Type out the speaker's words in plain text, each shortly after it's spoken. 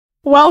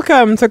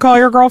Welcome to Call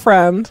Your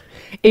Girlfriend,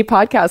 a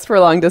podcast for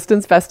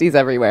long-distance besties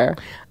everywhere.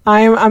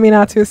 I'm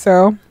Aminatu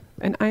So.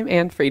 And I'm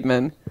Ann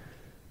Friedman.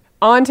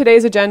 On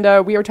today's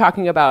agenda, we are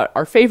talking about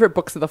our favorite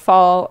books of the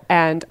fall,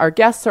 and our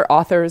guests are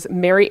authors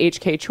Mary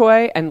H.K.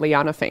 Choi and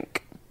Liana Finck.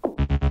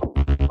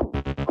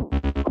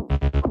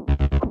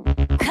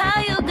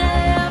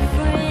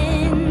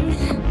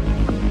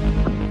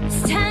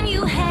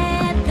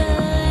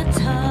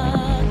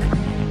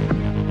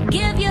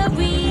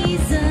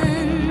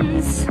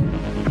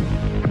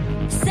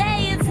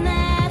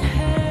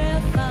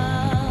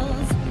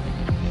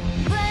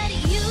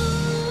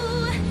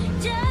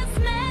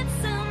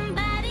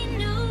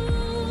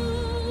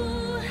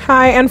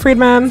 Hi, Ann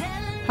Friedman.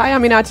 Hi,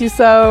 Aminatu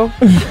So.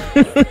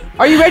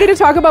 Are you ready to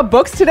talk about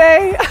books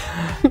today?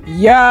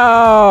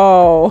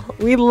 Yo,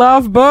 we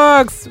love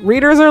books.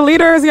 Readers are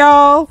leaders,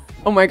 y'all.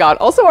 Oh my God.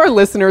 Also, our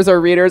listeners are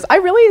readers.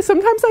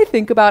 Sometimes I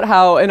think about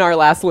how in our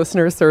last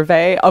listener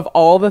survey of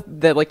all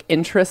the like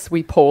interests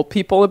we polled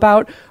people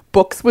about,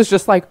 books was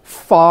just like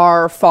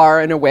far, far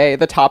and away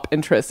the top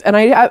interest. And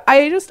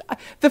I just,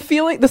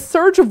 the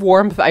surge of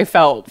warmth I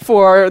felt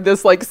for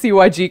this like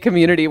CYG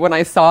community when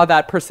I saw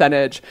that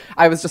percentage,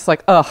 I was just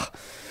like, ugh.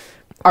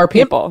 Our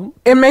people.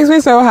 It makes me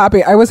so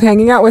happy. I was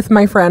hanging out with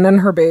my friend and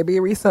her baby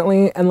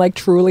recently, and like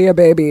truly a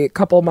baby, a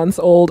couple months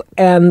old,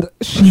 and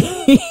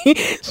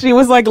she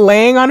was like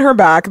laying on her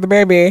back, the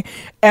baby,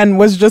 and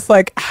was just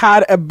like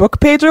had a book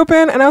page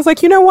open, and I was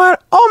like, you know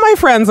what? All my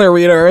friends are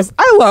readers.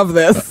 I love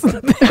this.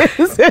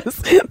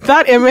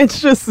 That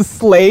image just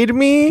slayed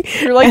me.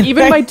 You're like,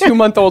 even my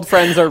 2-month-old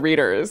friends are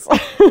readers.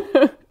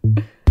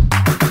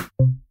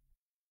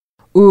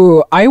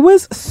 Ooh, I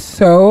was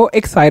so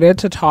excited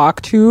to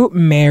talk to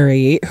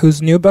Mary,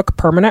 whose new book,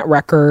 Permanent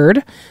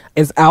Record,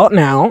 is out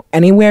now,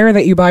 anywhere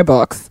that you buy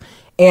books.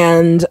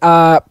 And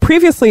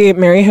previously,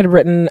 Mary had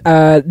written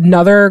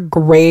another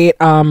great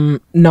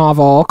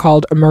novel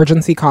called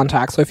Emergency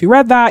Contact. So if you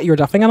read that, you're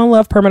definitely going to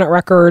love Permanent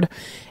Record.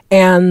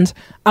 And,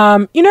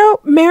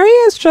 Mary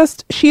is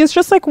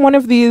just like one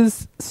of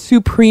these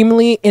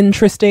supremely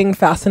interesting,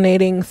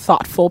 fascinating,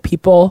 thoughtful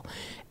people.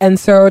 And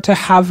so to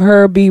have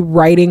her be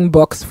writing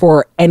books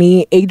for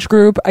any age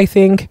group, I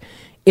think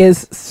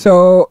it's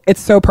so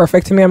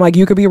perfect to me. I'm like,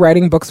 you could be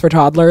writing books for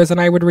toddlers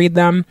and I would read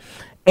them.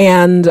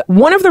 And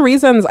one of the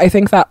reasons I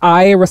think that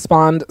I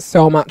respond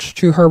so much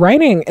to her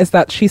writing is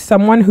that she's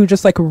someone who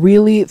just like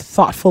really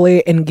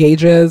thoughtfully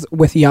engages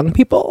with young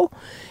people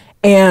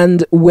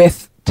and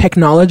with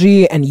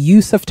technology and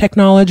use of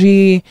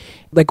technology.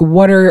 Like,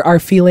 what are our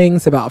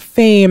feelings about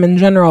fame in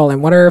general,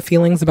 and what are our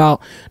feelings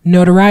about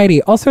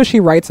notoriety? Also, she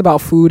writes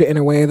about food in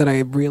a way that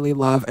I really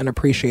love and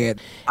appreciate.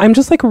 I'm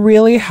just like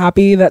really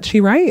happy that she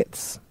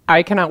writes.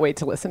 I cannot wait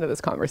to listen to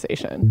this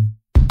conversation.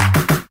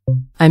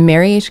 I'm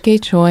Mary H.K.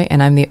 Choi,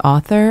 and I'm the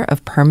author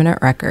of Permanent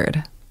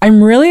Record.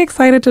 I'm really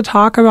excited to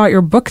talk about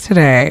your book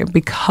today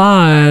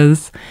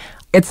because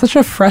it's such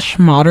a fresh,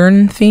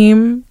 modern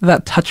theme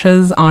that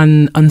touches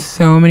on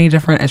so many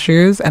different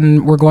issues,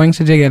 and we're going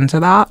to dig into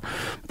that.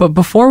 But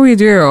before we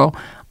do,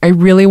 I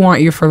really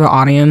want you, for the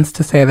audience,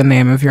 to say the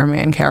name of your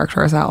main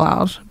characters out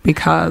loud,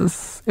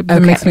 because it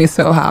makes me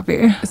so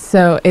happy.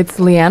 So it's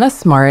Liana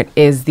Smart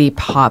is the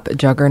pop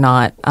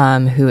juggernaut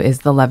who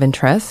is the love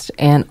interest,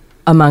 and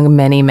among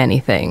many,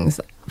 many things.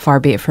 Far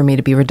be it for me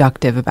to be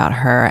reductive about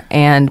her.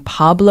 And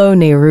Pablo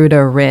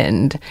Neruda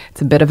Rind.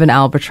 It's a bit of an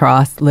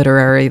albatross,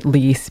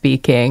 literarily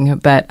speaking,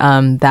 but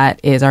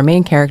that is our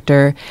main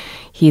character.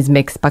 He's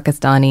mixed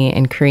Pakistani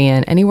and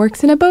Korean, and he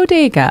works in a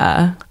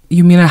bodega.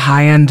 You mean a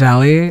high-end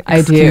deli?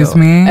 Excuse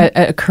me?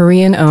 A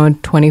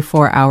Korean-owned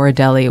 24-hour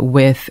deli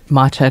with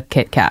matcha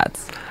Kit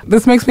Kats.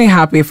 This makes me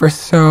happy for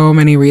so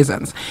many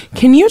reasons.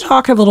 Can you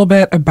talk a little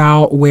bit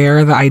about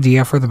where the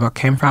idea for the book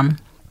came from?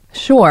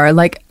 Sure.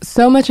 Like,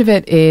 so much of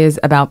it is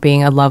about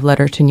being a love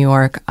letter to New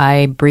York.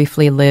 I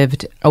briefly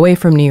lived away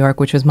from New York,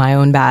 which was my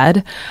own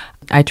bad.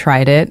 I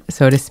tried it,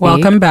 so to speak.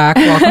 Welcome back.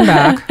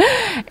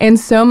 And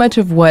so much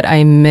of what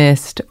I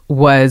missed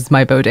was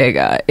my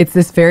bodega. It's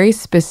this very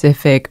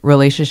specific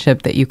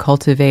relationship that you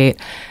cultivate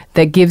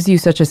that gives you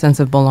such a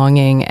sense of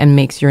belonging and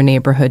makes your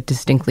neighborhood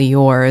distinctly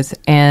yours.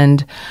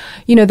 And,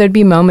 there'd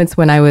be moments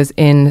when I was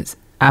in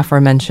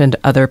aforementioned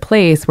other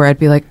place where I'd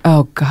be like,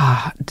 oh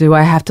God, do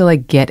I have to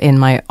like get in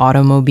my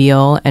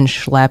automobile and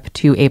schlep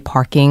to a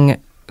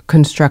parking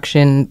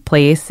construction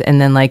place and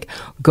then like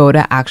go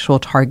to actual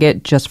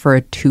Target just for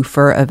a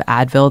twofer of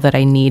Advil that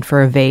I need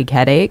for a vague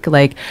headache?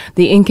 Like,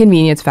 the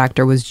inconvenience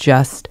factor was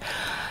just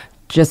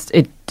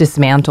it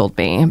dismantled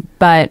me.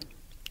 But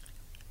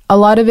a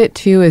lot of it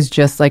too is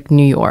just like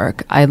New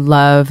York. I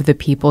love the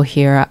people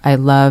here. I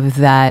love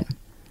that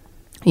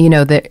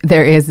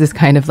there is this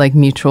kind of like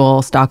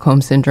mutual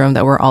Stockholm syndrome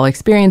that we're all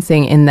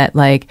experiencing, in that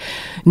like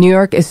New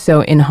York is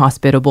so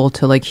inhospitable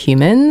to like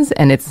humans,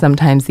 and it's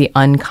sometimes the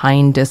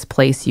unkindest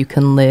place you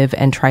can live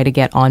and try to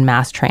get on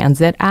mass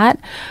transit at.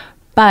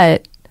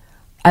 But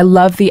I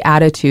love the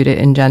attitude it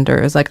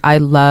engenders. Like, I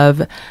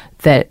love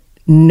that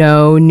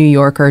no New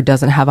Yorker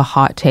doesn't have a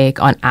hot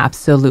take on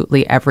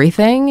absolutely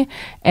everything.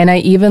 And I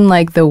even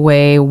like the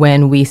way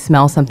when we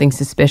smell something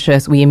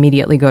suspicious, we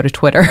immediately go to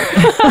Twitter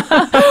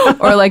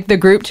or like the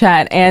group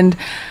chat. And,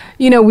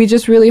 you know, we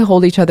just really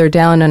hold each other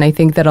down. And I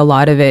think that a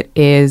lot of it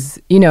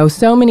is, you know,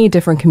 so many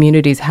different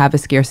communities have a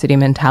scarcity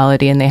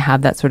mentality and they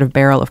have that sort of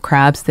barrel of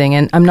crabs thing.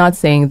 And I'm not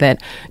saying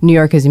that New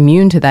York is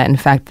immune to that. In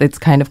fact, it's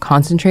kind of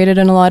concentrated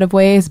in a lot of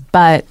ways.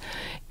 But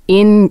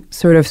in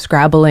sort of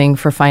scrabbling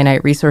for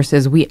finite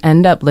resources, we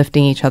end up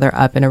lifting each other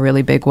up in a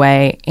really big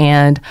way.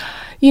 And,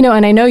 you know,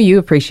 and I know you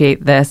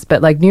appreciate this,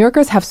 but like New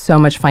Yorkers have so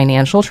much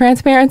financial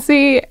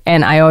transparency.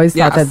 And I always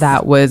thought that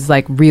that was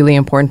like really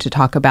important to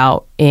talk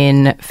about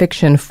in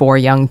fiction for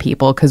young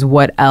people, because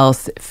what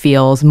else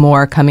feels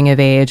more coming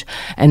of age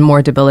and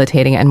more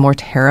debilitating and more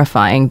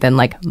terrifying than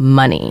like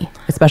money,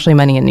 especially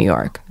money in New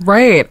York.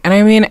 Right. And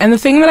I mean, and the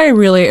thing that I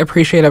really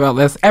appreciate about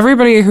this,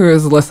 everybody who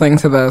is listening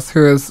to this,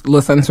 who has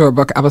listened to our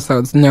book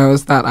episodes,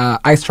 knows that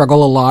I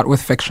struggle a lot with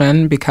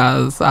fiction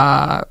because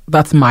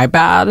that's my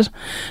bad,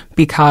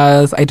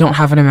 because I don't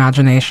have an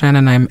imagination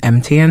and I'm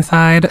empty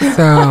inside.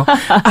 So,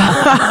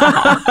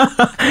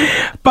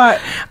 but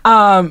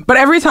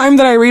every time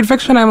that I read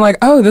fiction, I'm like,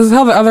 oh, this is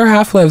how the other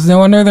half lives. No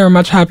wonder they're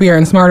much happier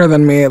and smarter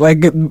than me.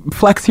 Like,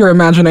 flex your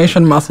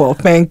imagination muscle.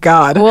 Thank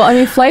God. Well, I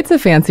mean, flights of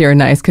fancy are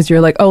nice because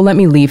you're like, oh, let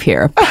me leave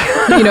here.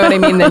 You know what I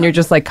mean? Then you're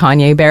just like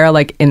Kanye Bear,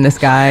 like in the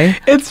sky.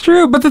 It's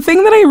true. But the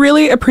thing that I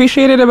really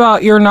appreciated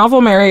about your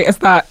novel, Mary, is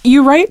that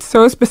you write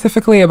so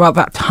specifically about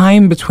that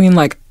time between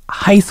like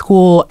high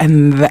school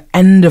and the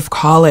end of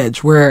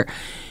college where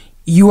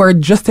you are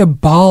just a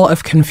ball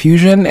of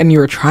confusion and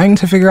you're trying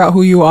to figure out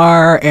who you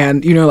are.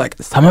 And, you know, like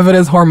some of it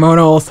is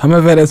hormonal, some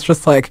of it is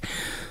just like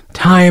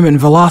time and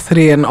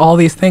velocity and all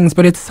these things.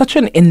 But it's such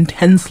an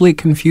intensely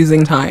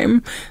confusing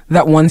time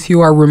that once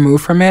you are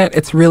removed from it,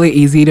 it's really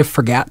easy to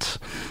forget.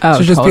 Oh,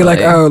 to just totally. be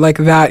like, oh, like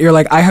that. You're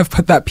like, I have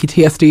put that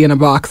PTSD in a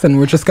box and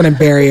we're just going to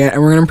bury it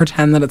and we're going to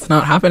pretend that it's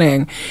not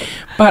happening.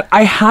 But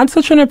I had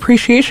such an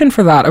appreciation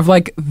for that of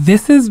like,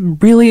 this is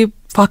really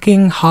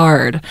fucking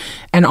hard.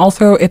 And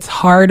also it's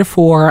hard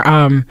for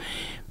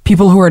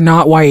people who are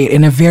not white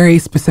in a very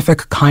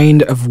specific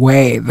kind of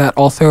way that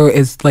also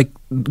is like,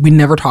 we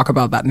never talk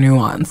about that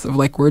nuance of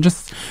like, we're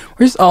just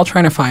all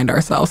trying to find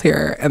ourselves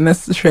here. And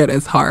this shit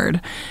is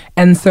hard.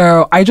 And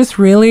so I just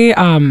really,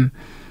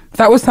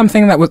 that was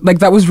something that was like,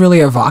 that was really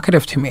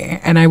evocative to me.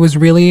 And I was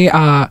really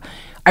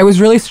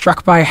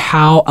struck by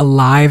how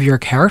alive your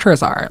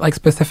characters are. Like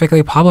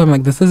specifically Pablo, I'm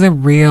like, this is a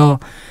real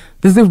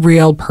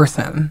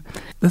person.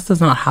 This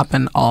does not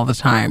happen all the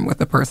time with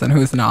a person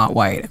who's not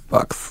white in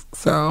books.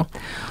 So,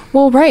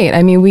 well, right.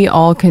 I mean, we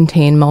all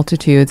contain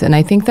multitudes. And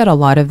I think that a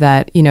lot of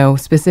that, you know,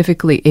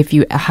 specifically if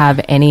you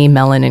have any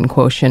melanin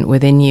quotient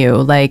within you,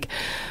 like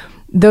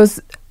those,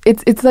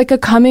 it's like a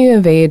coming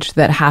of age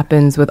that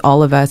happens with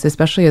all of us,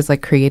 especially as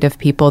like creative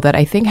people, that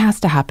I think has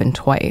to happen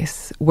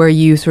twice, where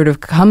you sort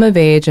of come of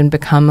age and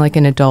become like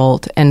an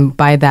adult. And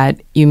by that,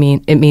 it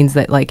means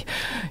that like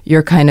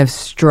you're kind of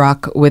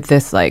struck with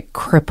this like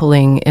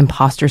crippling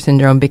imposter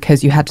syndrome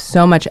because you had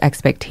so much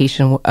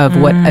expectation of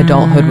what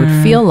adulthood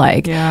would feel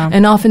like. Yeah.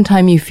 And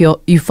oftentimes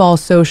you fall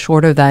so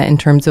short of that in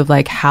terms of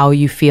like how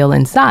you feel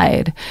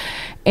inside.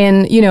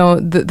 And, you know,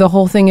 the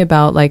whole thing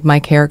about like my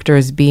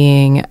characters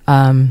being,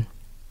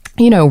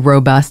 you know,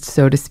 robust,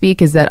 so to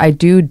speak, is that I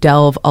do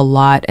delve a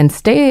lot and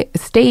stay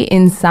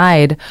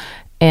inside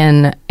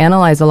and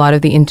analyze a lot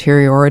of the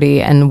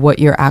interiority and what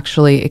you're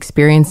actually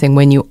experiencing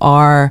when you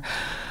are,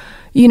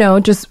 you know,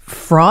 just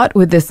fraught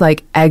with this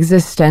like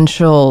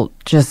existential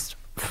just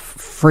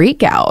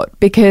freak out.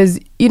 Because,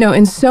 you know,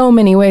 in so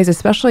many ways,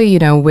 especially, you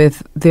know,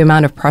 with the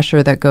amount of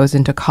pressure that goes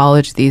into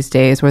college these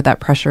days, where that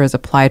pressure is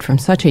applied from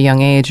such a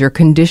young age, you're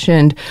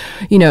conditioned,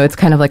 you know, it's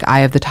kind of like Eye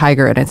of the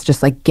Tiger, and it's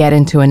just like get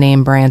into a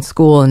name brand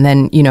school and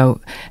then, you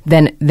know,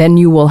 then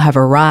you will have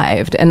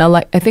arrived. And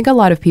I think a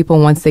lot of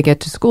people, once they get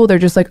to school, they're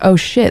just like, oh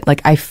shit,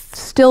 like I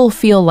still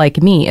feel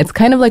like me. It's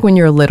kind of like when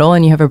you're little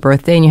and you have a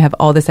birthday and you have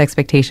all this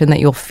expectation that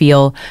you'll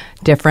feel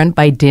different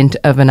by dint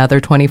of another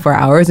 24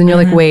 hours. And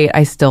you're like, wait,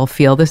 I still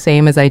feel the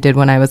same as I did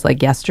when I was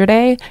like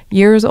yesterday.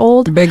 Years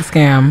old. big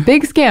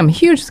scam.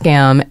 Huge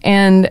scam.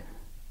 And,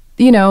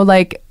 you know,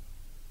 like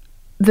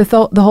the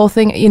whole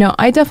thing, you know,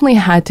 I definitely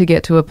had to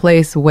get to a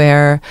place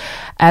where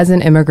as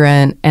an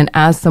immigrant and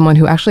as someone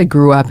who actually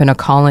grew up in a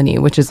colony,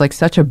 which is like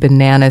such a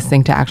bananas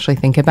thing to actually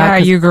think about. Yeah,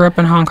 you grew up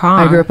in Hong Kong.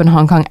 I grew up in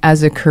Hong Kong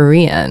as a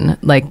Korean,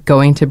 like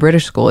going to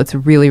British school. It's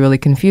really, really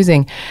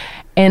confusing.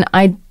 And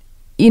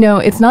you know,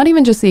 it's not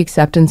even just the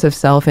acceptance of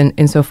self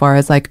insofar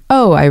as like,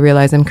 oh, I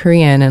realize I'm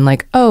Korean and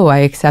like, oh, I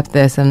accept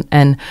this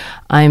and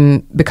I'm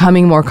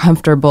becoming more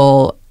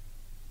comfortable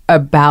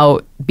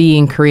about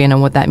being Korean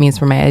and what that means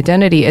for my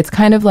identity. It's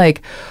kind of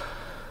like,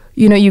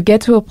 you know, you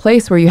get to a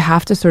place where you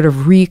have to sort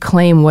of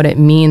reclaim what it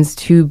means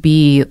to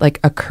be like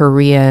a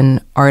Korean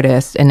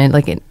artist and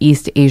like an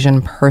East Asian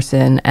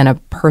person and a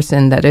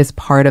person that is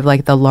part of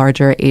like the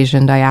larger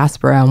Asian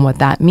diaspora and what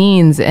that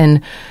means.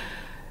 And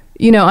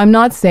you know, I'm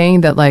not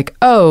saying that like,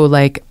 oh,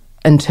 like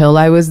until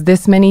I was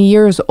this many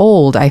years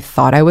old, I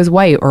thought I was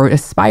white or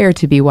aspired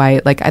to be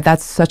white. Like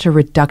that's such a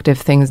reductive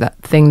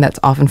thing that's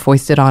often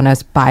foisted on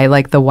us by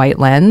like the white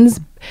lens.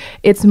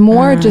 It's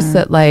more just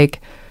that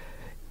like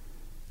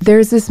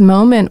there's this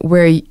moment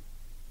where,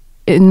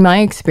 in my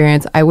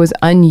experience, I was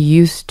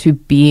unused to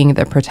being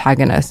the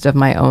protagonist of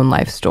my own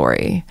life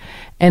story.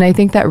 And I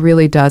think that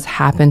really does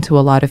happen to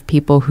a lot of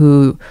people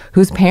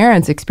whose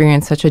parents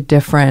experience such a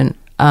different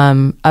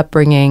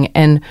upbringing,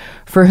 and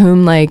for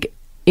whom like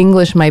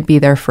English might be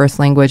their first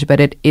language, but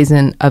it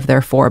isn't of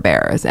their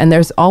forebears. And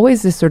there's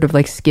always this sort of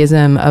like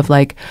schism of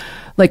like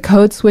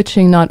code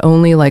switching, not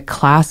only like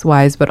class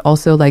wise, but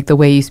also like the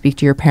way you speak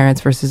to your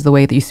parents versus the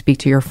way that you speak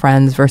to your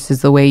friends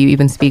versus the way you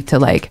even speak to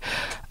like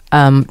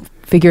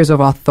figures of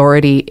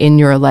authority in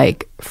your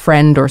like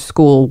friend or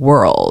school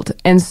world.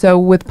 And so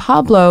with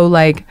Pablo,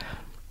 like,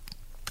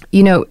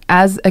 you know,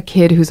 as a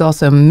kid who's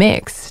also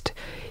mixed,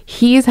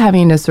 he's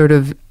having to sort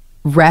of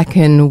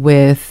reckon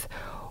with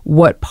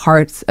what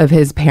parts of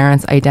his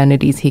parents'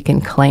 identities he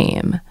can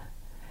claim.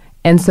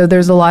 And so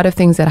there's a lot of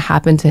things that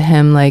happen to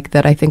him, like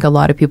that I think a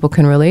lot of people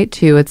can relate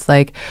to. It's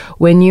like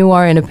when you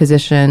are in a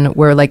position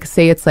where, like,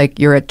 say it's like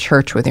you're at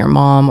church with your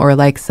mom or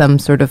like some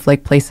sort of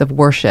like place of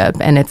worship,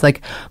 and it's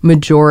like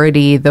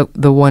majority, the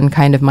one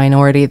kind of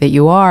minority that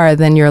you are,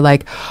 then you're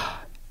like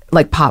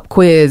pop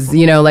quiz,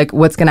 you know, like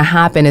what's going to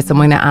happen? Is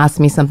someone going to ask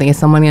me something? Is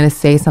someone going to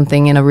say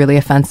something in a really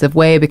offensive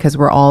way because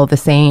we're all the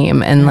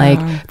same, and like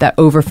that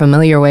over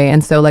familiar way?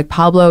 And so like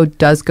Pablo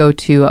does go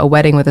to a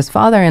wedding with his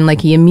father, and like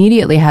he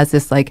immediately has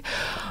this like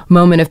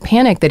moment of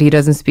panic that he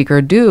doesn't speak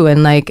or do.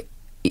 And like,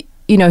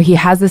 you know, he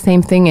has the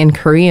same thing in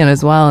Korean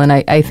as well. And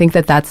I think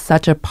that that's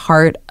such a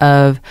part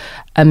of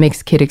a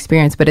mixed kid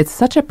experience, but it's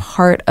such a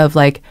part of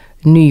like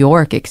New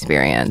York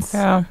experience.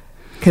 Yeah.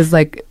 Because,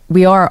 like,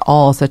 we are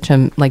all such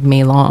a, like,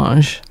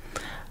 mélange.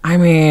 I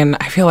mean,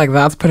 I feel like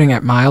that's putting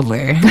it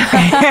mildly.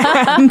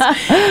 And,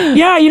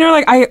 yeah, you know,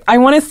 like, I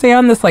want to stay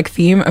on this, like,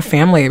 theme of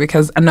family,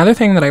 because another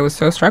thing that I was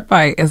so struck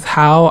by is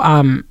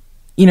how,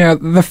 you know,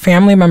 the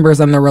family members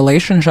and the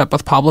relationship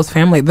with Pablo's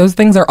family, those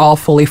things are all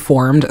fully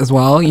formed as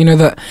well. You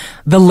know,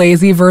 the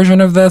lazy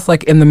version of this,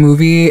 like in the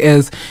movie,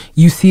 is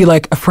you see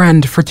like a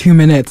friend for 2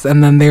 minutes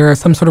and then there's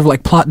some sort of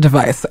like plot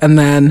device. And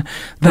then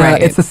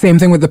it's the same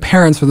thing with the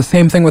parents or the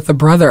same thing with the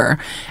brother.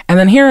 And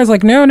then here is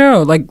like,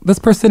 no, like this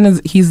person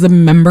he's a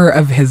member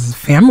of his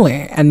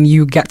family, and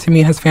you get to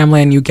meet his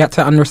family and you get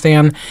to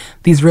understand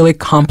these really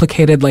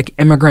complicated like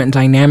immigrant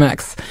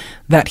dynamics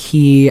that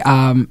he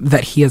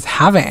is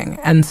having.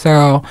 And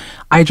so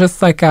I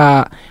just like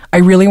I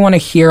really want to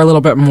hear a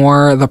little bit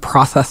more the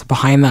process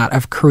behind that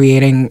of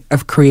creating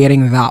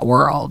that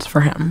world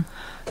for him.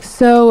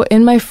 So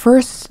in my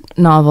first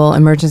novel,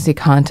 Emergency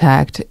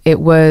Contact, it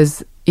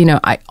was, you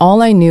know,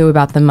 all I knew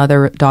about the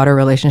mother-daughter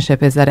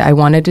relationship is that I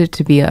wanted it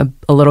to be a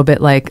little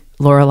bit like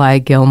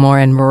Lorelai Gilmore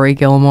and Rory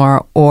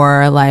Gilmore,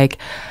 or like,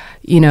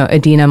 you know,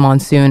 Adina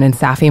Monsoon and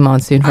Safi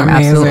Monsoon from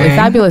Amazing. Absolutely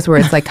Fabulous, where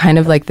it's like kind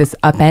of like this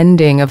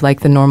upending of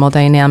like the normal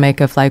dynamic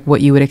of like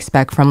what you would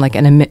expect from like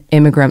an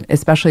immigrant,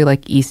 especially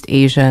like East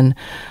Asian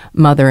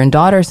mother and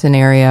daughter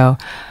scenario.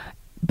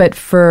 But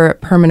for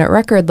Permanent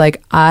Record,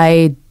 like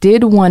I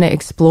did want to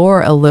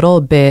explore a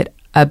little bit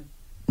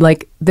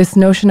like this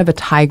notion of a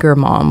tiger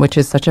mom, which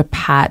is such a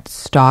pat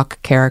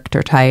stock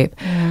character type.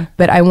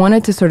 But I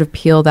wanted to sort of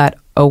peel that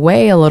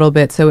away a little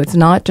bit, so it's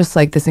not just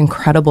like this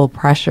incredible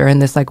pressure and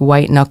this like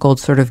white-knuckled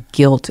sort of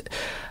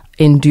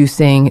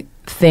guilt-inducing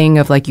thing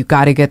of like, you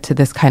got to get to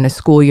this kind of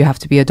school, you have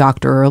to be a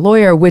doctor or a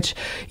lawyer, which,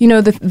 you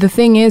know, the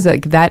thing is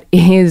like that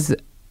is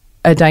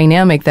a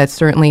dynamic that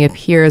certainly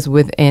appears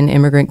within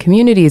immigrant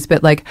communities.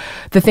 But like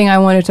the thing I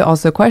wanted to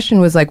also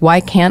question was like, why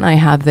can't I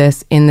have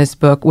this in this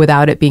book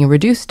without it being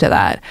reduced to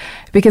that?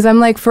 Because I'm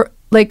like, for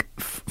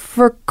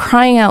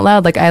crying out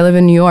loud, like I live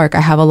in New York,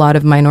 I have a lot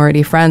of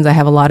minority friends, I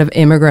have a lot of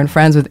immigrant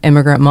friends with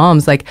immigrant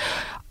moms, like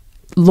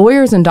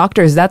lawyers and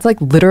doctors, that's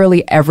like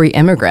literally every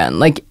immigrant.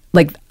 Like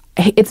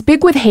it's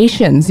big with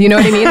Haitians, you know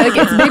what I mean? Like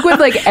it's big with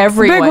like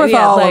everyone. Big with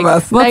all like of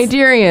us.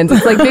 Nigerians.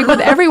 It's like big with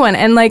everyone.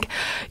 And like,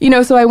 you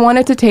know, so I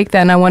wanted to take that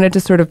and I wanted to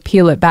sort of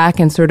peel it back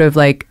and sort of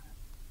like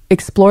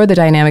explore the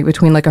dynamic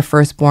between like a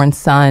firstborn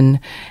son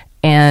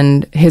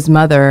and his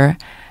mother,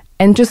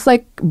 and just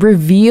like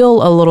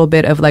reveal a little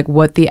bit of like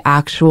what the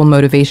actual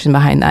motivation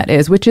behind that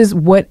is, which is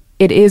what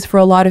it is for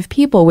a lot of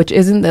people, which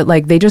isn't that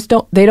like they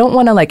don't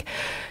want to like,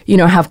 you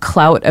know, have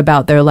clout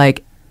about their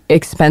like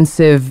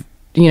expensive,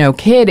 you know,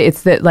 kid.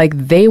 It's that like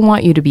they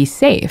want you to be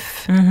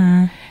safe.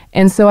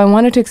 And so I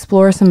wanted to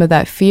explore some of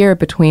that fear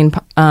between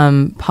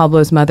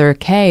Pablo's mother,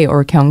 Kay,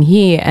 or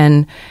Kyung-hee,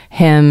 and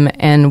him,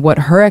 and what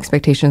her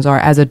expectations are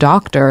as a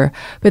doctor.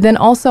 But then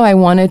also I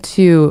wanted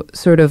to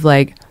sort of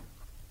like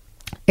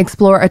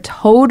explore a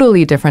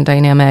totally different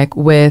dynamic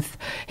with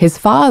his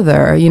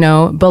father. You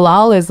know,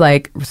 Bilal is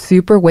like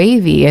super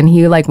wavy, and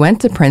he like went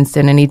to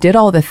Princeton and he did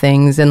all the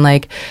things, and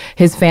like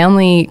his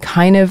family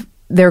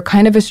they're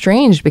kind of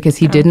estranged because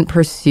he didn't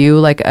pursue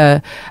like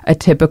a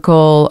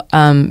typical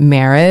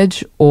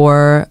marriage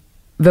or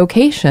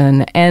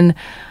vocation. And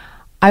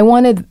I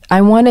wanted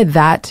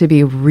that to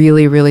be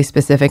really, really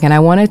specific, and I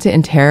wanted to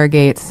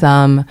interrogate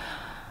some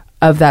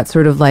of that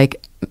sort of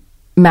like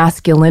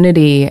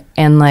masculinity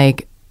and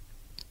like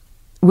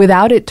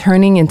without it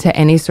turning into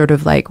any sort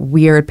of like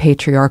weird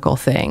patriarchal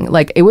thing.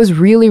 Like it was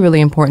really,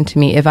 really important to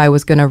me if I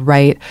was going to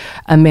write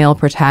a male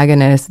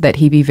protagonist that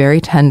he be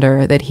very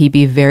tender, that he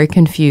be very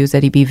confused,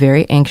 that he be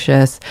very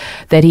anxious,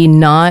 that he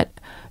not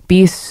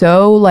be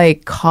so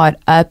like caught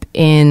up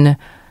in,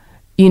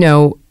 you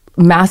know,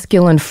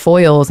 masculine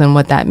foils and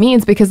what that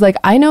means, because like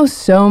I know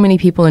so many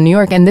people in New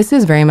York, and this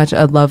is very much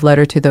a love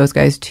letter to those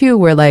guys too,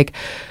 where like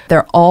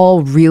they're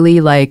all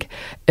really like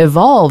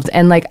evolved,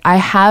 and like I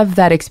have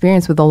that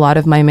experience with a lot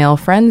of my male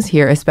friends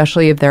here,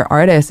 especially if they're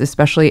artists,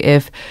 especially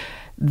if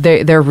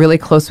they're really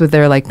close with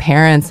their like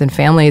parents and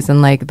families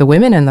and like the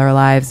women in their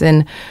lives.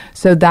 And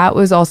so that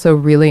was also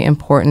really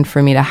important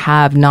for me to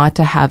have, not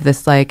to have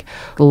this like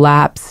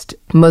lapsed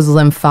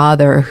Muslim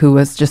father who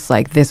was just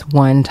like this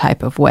one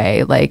type of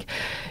way. Like,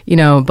 you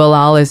know,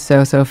 Bilal is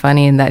so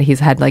funny in that he's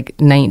had like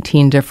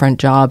 19 different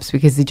jobs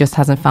because he just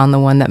hasn't found the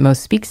one that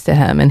most speaks to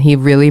him. And he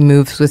really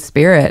moves with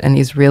spirit, and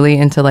he's really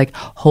into like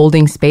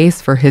holding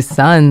space for his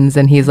sons,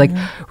 and he's like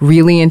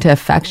really into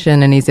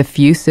affection, and he's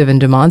effusive and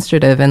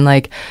demonstrative. And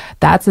like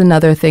that's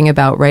another thing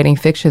about writing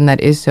fiction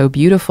that is so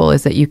beautiful,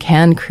 is that you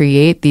can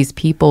create these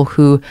people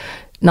who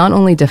not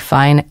only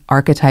define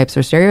archetypes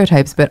or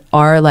stereotypes, but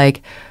are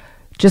like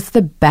just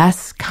the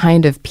best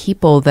kind of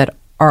people that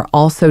are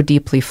also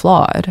deeply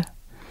flawed.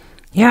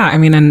 Yeah, I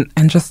mean,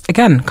 and just,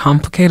 again,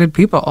 complicated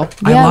people.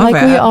 Yeah, I love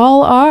like it. we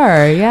all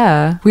are,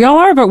 yeah. We all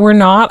are, but we're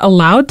not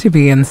allowed to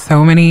be in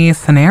so many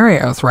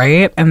scenarios,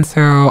 right? And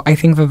so I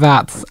think that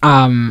that's,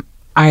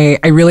 I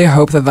really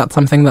hope that that's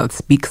something that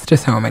speaks to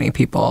so many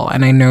people,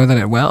 and I know that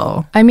it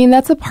will. I mean,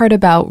 that's a part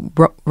about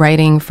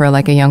writing for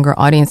like a younger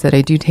audience that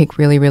I do take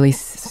really, really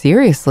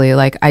seriously.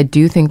 Like, I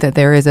do think that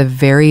there is a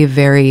very,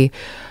 very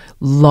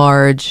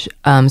large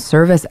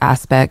service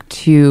aspect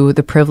to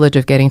the privilege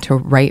of getting to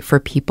write for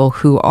people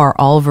who are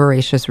all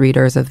voracious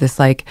readers of this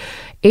like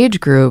age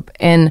group.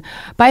 And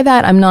by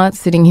that, I'm not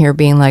sitting here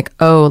being like,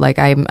 oh, like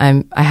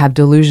I have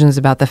delusions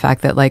about the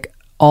fact that like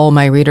all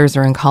my readers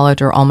are in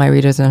college or all my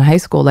readers are in high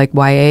school. Like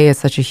YA is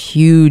such a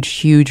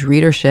huge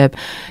readership.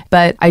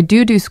 But I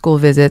do school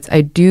visits.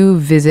 I do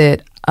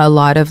visit a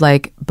lot of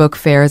like book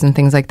fairs and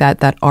things like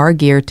that that are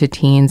geared to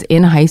teens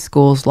in high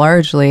schools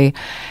largely.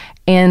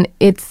 And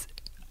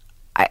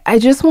I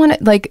just want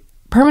to, like,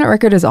 Permanent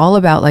Record is all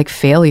about like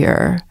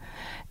failure.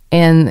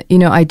 And, you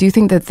know, I do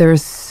think that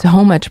there's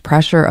so much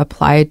pressure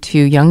applied to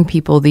young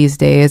people these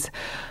days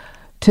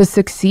to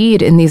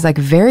succeed in these like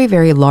very,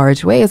 very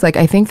large ways. Like,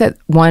 I think that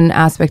one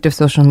aspect of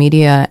social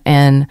media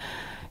and,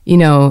 you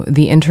know,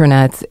 the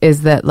internet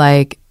is that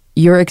like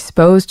you're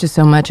exposed to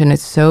so much and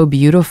it's so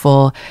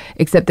beautiful,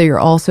 except that you're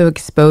also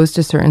exposed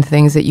to certain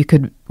things that you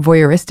could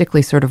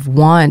voyeuristically sort of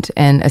want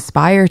and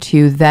aspire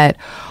to that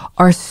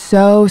are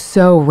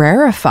so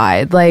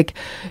rarefied. Like,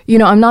 you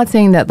know, I'm not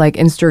saying that like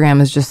Instagram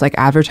is just like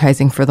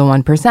advertising for the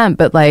 1%,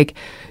 but like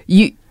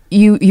you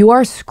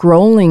are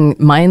scrolling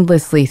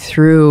mindlessly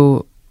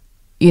through,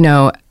 you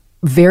know,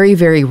 very,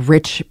 very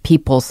rich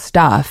people's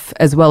stuff,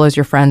 as well as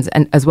your friends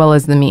and as well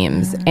as the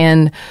memes. Mm-hmm.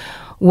 And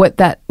what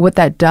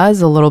that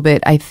does a little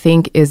bit, I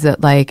think, is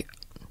that like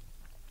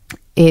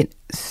it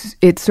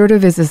sort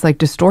of is this like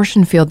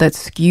distortion field that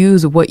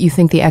skews what you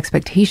think the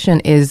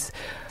expectation is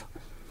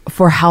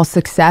for how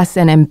success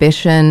and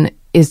ambition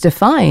is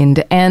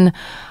defined. And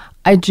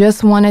I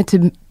just wanted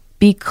to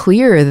be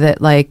clear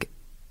that like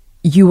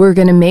you were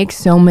going to make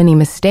so many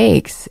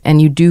mistakes,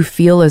 and you do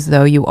feel as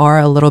though you are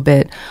a little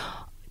bit,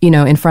 you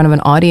know, in front of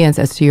an audience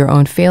as to your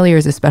own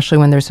failures, especially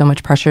when there's so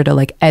much pressure to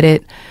like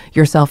edit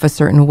yourself a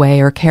certain way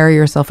or carry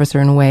yourself a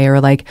certain way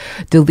or like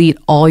delete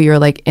all your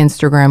like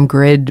Instagram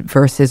grid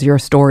versus your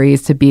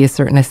stories to be a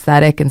certain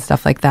aesthetic and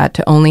stuff like that,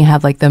 to only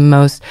have like the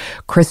most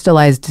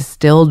crystallized,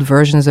 distilled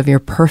versions of your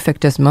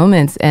perfectest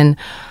moments. And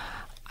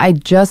I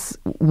just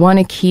want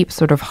to keep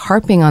sort of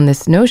harping on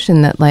this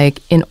notion that like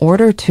in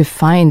order to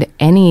find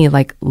any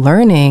like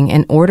learning,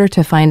 in order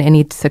to find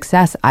any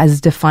success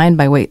as defined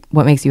by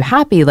what makes you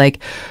happy,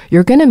 like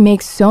you're going to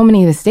make so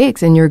many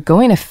mistakes and you're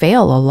going to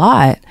fail a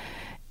lot.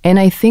 And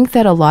I think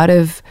that a lot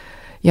of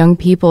young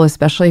people,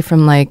 especially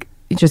from like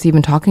just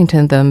even talking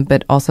to them,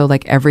 but also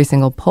like every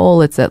single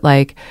poll, it's that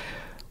like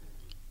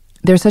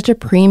there's such a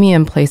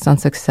premium placed on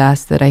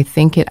success that I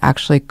think it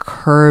actually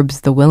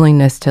curbs the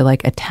willingness to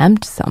like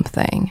attempt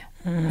something.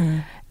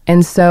 Mm-hmm.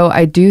 And so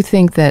I do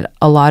think that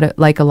a lot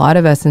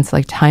of us, since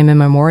like time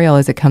immemorial,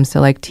 as it comes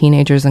to like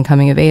teenagers and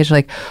coming of age,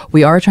 like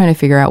we are trying to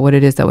figure out what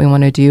it is that we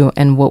want to do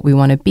and what we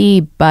want to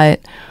be,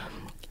 but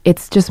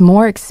it's just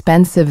more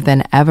expensive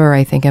than ever,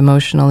 I think,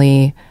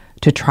 emotionally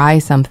to try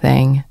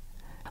something.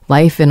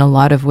 Life in a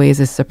lot of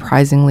ways is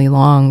surprisingly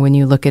long when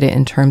you look at it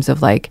in terms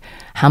of like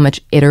how much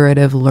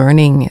iterative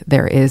learning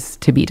there is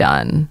to be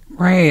done.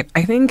 Right.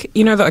 I think,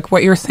 you know, like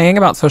what you're saying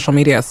about social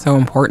media is so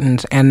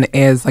important and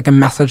is like a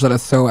message that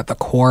is so at the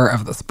core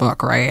of this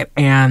book, right?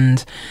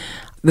 And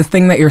this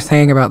thing that you're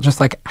saying about just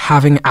like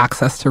having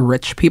access to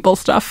rich people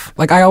stuff.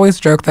 Like I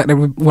always joke that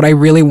what I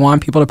really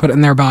want people to put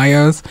in their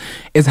bios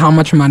is how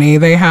much money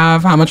they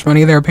have, how much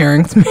money their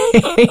parents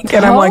make.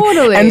 And I'm like,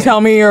 and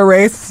tell me your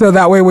race so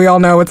that way we all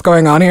know what's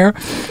going on here.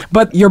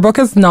 But your book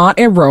is not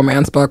a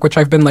romance book, which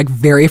I've been like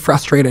very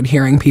frustrated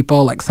hearing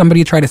people, like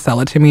somebody try to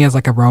sell it to me as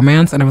like a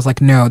romance. And I was like,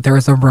 no, there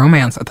is a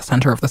romance at the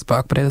center of this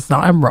book, but it is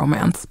not a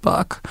romance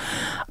book.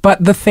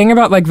 But the thing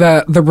about like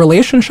the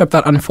relationship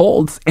that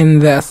unfolds in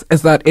this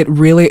is that it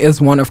really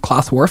is one of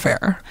class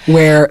warfare,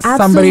 where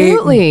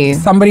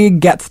somebody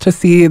gets to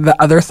see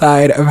the other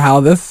side of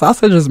how this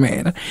sausage is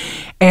made.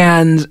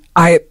 And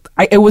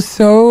it was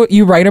so,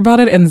 you write about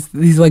it in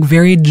these like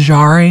very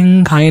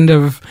jarring kind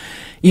of,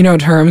 you know,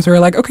 terms where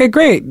like, okay,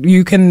 great.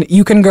 You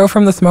can go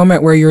from this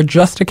moment where you're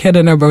just a kid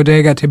in a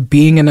bodega to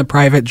being in a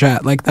private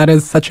jet. Like that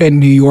is such a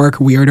New York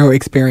weirdo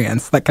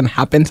experience that can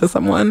happen to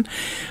someone.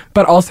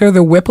 But also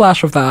the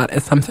whiplash of that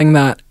is something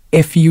that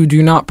if you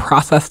do not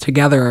process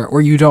together or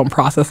you don't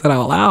process it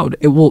out loud,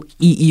 it will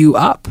eat you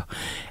up.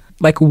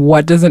 Like,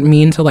 what does it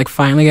mean to like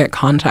finally get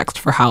context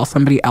for how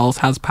somebody else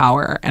has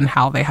power and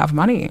how they have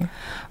money?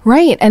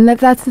 Right. And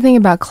that's the thing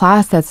about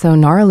class that's so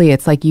gnarly.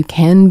 It's like you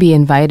can be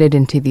invited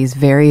into these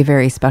very,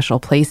 very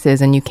special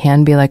places and you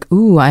can be like,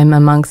 ooh, I'm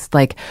amongst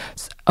like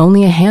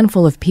only a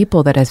handful of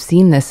people that have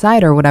seen this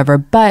side or whatever.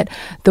 But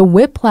the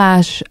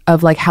whiplash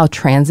of like how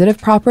transitive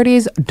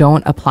properties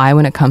don't apply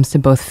when it comes to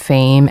both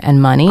fame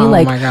and money. Oh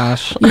like, my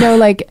gosh. You know,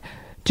 like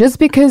just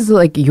because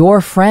like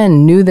your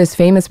friend knew this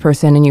famous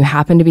person and you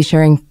happen to be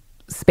sharing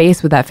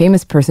space with that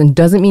famous person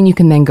doesn't mean you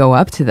can then go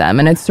up to them.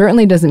 And it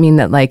certainly doesn't mean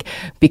that like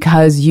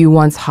because you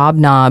once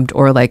hobnobbed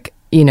or like,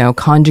 you know,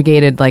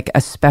 conjugated like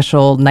a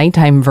special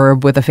nighttime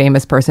verb with a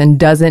famous person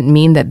doesn't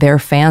mean that their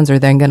fans are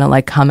then going to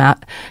like come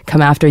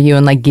after you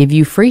and like give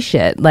you free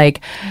shit.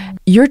 Like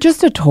you're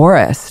just a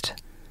tourist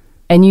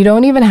and you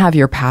don't even have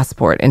your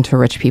passport into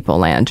rich people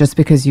land just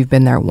because you've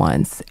been there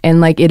once. And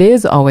like it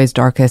is always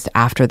darkest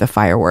after the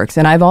fireworks.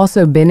 And I've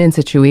also been in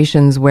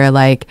situations where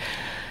like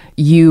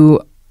you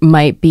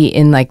might be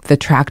in like the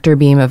tractor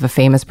beam of a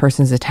famous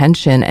person's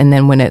attention. And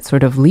then when it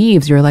sort of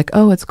leaves, you're like,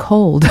 oh, it's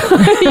cold.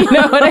 You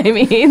know what I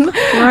mean?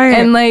 Right.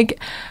 And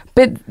like,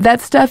 but that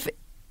stuff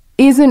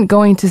isn't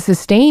going to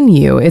sustain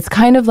you. It's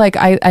kind of like,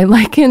 I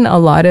liken a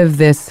lot of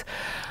this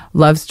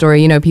love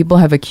story. You know, people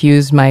have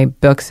accused my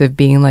books of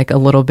being like a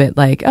little bit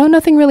like, oh,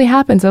 nothing really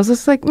happens. I was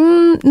just like,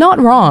 not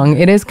wrong.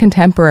 It is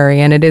contemporary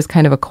and it is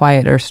kind of a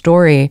quieter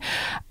story.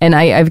 And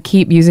I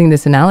keep using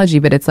this analogy,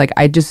 but it's like,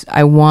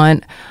 I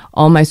want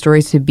all my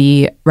stories to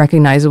be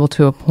recognizable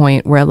to a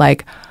point where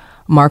like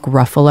Mark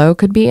Ruffalo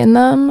could be in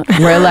them,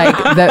 where like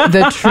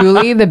the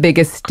truly the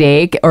biggest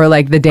steak or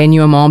like the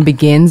denouement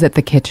begins at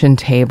the kitchen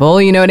table.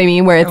 You know what I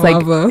mean? Where it's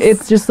like,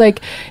 it's just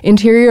like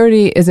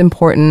interiority is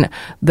important.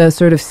 The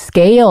sort of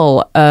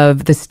scale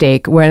of the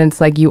steak, when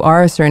it's like you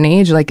are a certain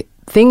age, like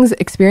things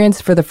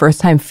experienced for the first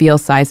time feel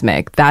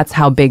seismic. That's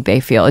how big they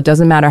feel. It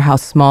doesn't matter how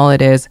small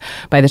it is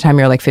by the time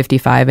you're like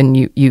 55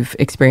 and you've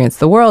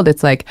experienced the world.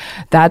 It's like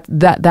that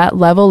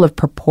level of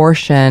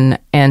proportion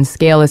and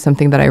scale is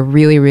something that I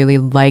really, really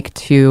like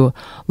to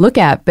look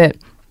at. But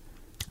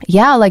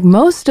yeah, like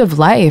most of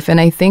life,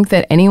 and I think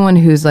that anyone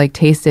who's like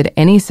tasted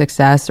any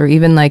success or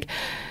even like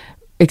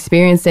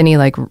experienced any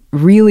like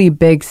really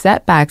big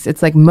setbacks,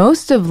 it's like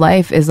most of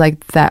life is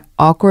like that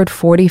awkward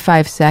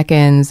 45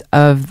 seconds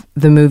of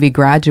the movie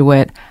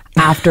Graduate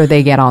after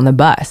they get on the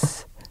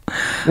bus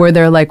where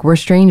they're like, we're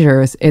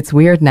strangers, it's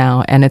weird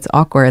now and it's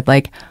awkward.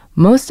 Like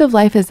most of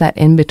life is that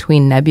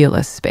in-between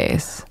nebulous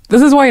space.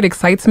 This is why it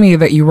excites me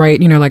that you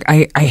write, you know, like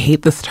I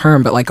hate this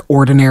term, but like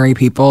ordinary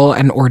people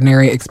and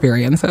ordinary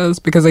experiences,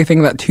 because I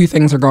think that two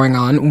things are going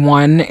on.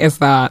 One is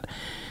that,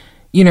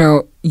 you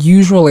know,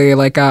 usually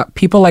like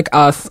people like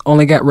us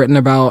only get written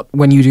about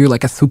when you do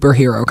like a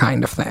superhero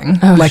kind of thing.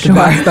 Oh, like sure.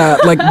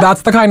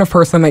 That's the kind of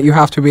person that you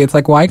have to be. It's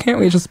like, why can't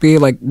we just be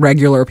like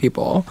regular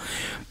people?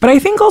 But I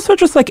think also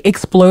just like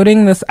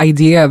exploding this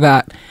idea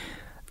that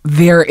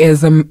there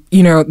is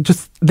you know,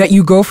 just that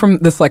you go from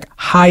this like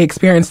high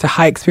experience to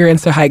high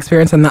experience to high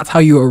experience, and that's how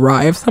you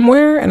arrive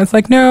somewhere. And it's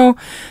like, no,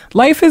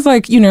 life is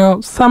like, you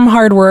know, some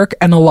hard work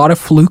and a lot of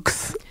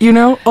flukes, you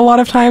know, a lot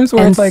of times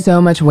where and it's like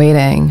so much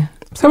waiting.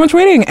 So much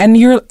waiting,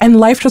 and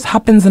life just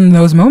happens in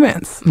those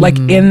moments. Like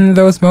in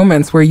those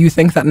moments where you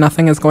think that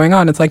nothing is going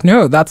on, it's like,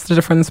 no, that's the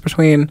difference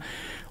between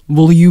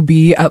will you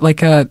be at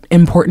like a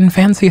important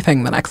fancy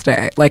thing the next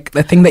day, like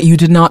the thing that you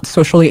did not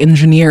socially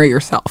engineer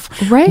yourself.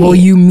 Right. Will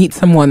you meet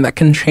someone that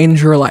can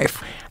change your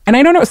life? And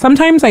I don't know,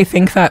 sometimes I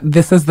think that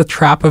this is the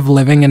trap of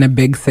living in a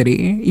big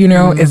city, you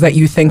know, is that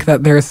you think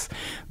that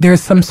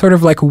there's some sort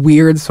of like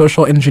weird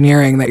social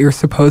engineering that you're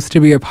supposed to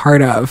be a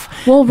part of.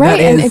 Well, right.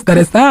 That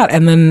is that.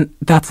 And then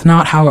that's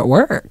not how it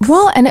works.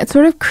 Well, and it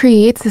sort of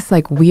creates this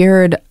like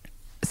weird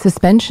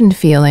suspension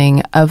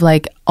feeling of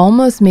like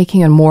almost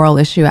making a moral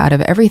issue out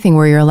of everything,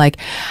 where you're like,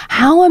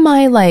 how am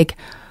I like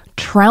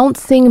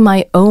trouncing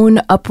my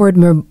own upward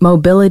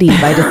mobility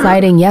by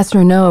deciding yes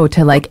or no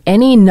to like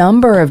any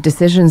number of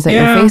decisions that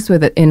you're faced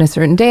with in a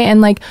certain day.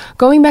 And like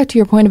going back to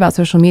your point about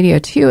social media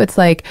too, it's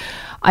like,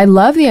 I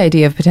love the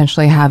idea of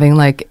potentially having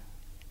like,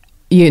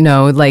 you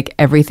know, like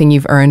everything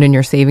you've earned in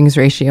your savings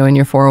ratio and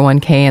your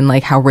 401k and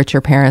like how rich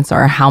your parents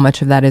are, how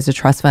much of that is a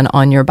trust fund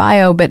on your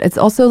bio. But it's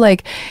also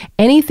like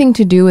anything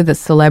to do with a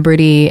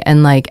celebrity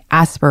and like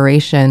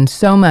aspiration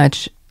so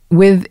much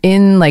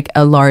within like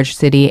a large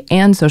city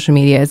and social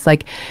media. It's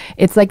like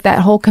that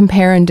whole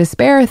compare and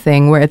despair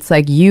thing where it's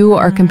like you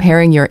are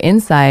comparing your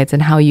insides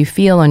and how you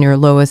feel on your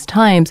lowest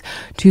times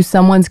to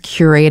someone's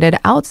curated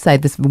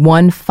outside, this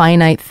one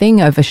finite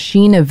thing of a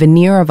sheen, a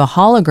veneer of a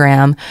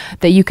hologram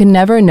that you can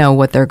never know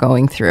what they're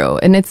going through.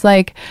 And it's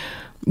like,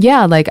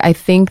 yeah, like I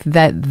think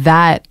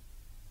that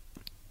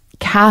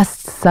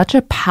casts such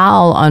a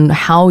pall on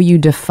how you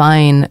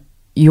define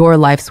your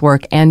life's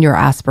work and your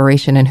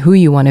aspiration and who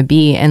you want to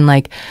be. And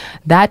like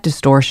that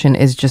distortion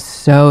is just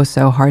so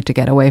hard to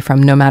get away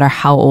from no matter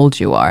how old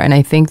you are. And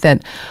I think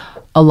that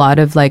a lot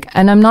of like,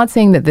 and I'm not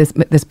saying that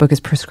this book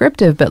is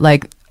prescriptive, but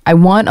like I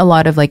want a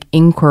lot of like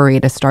inquiry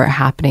to start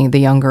happening the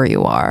younger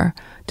you are,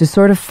 to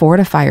sort of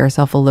fortify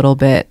yourself a little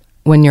bit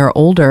when you're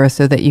older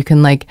so that you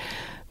can like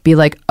be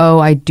like, oh,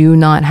 I do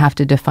not have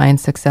to define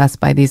success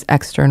by these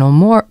external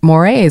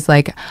mores.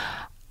 Like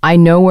I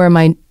know where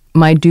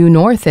my due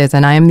north is,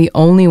 and I am the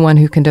only one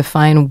who can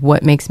define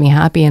what makes me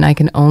happy, and I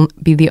can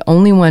be the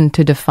only one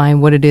to define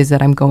what it is that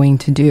I'm going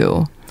to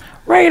do.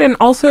 Right, and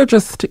also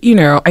just, you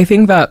know, I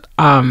think that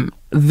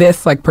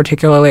this, like,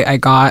 particularly I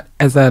got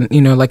as an,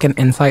 you know, like an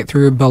insight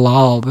through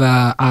Bilal,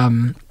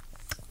 the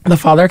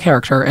father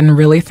character, and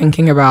really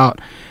thinking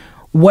about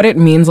what it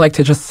means, like,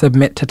 to just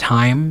submit to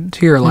time,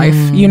 to your life,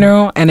 you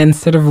know, and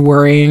instead of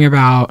worrying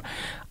about,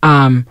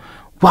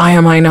 why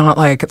am I not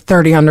like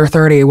 30 under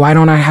 30? Why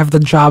don't I have the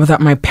job that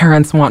my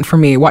parents want for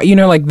me? Why, you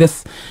know, like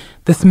this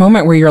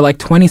moment where you're like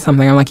 20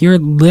 something, I'm like, you're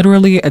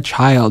literally a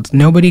child.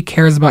 Nobody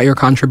cares about your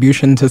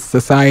contribution to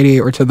society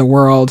or to the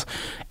world.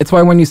 It's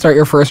why when you start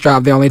your first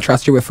job, they only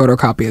trust you with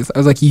photocopies. I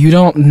was like, you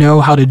don't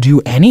know how to do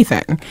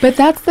anything. But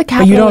that's the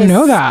capitalist you don't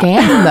know that.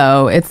 Scam,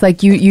 though. It's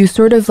like you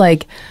sort of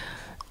like,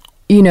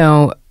 you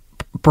know,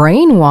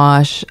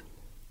 brainwash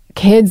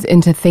kids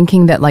into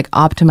thinking that like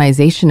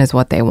optimization is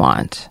what they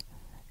want.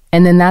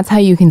 And then that's how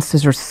you can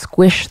sort of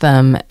squish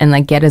them and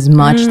like get as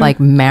much like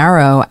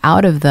marrow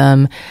out of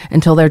them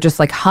until they're just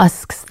like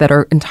husks that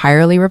are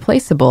entirely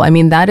replaceable. I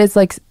mean, that is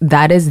the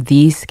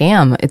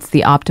scam. It's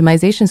the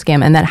optimization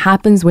scam. And that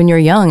happens when you're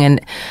young.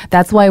 And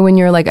that's why when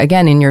you're like,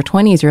 again, in your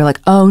 20s, you're like,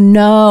 oh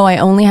no, I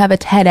only have a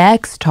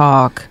TEDx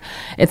talk.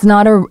 It's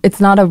not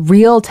a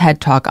real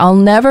TED talk.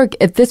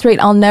 At this rate,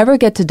 I'll never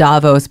get to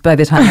Davos by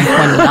the time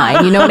I'm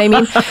 29. You know what I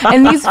mean?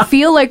 And these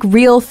feel like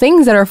real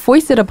things that are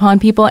foisted upon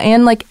people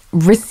and like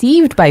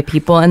received by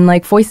people and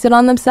like foisted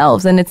on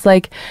themselves. And it's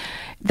like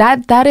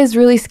that is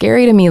really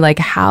scary to me. Like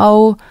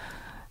how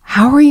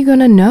are you going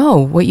to know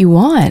what you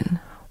want?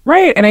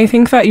 Right. And I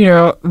think that, you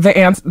know, the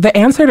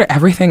answer to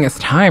everything is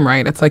time,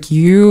 right? It's like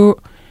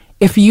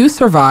if you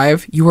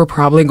survive, you are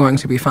probably going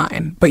to be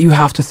fine, but you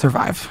have to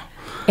survive.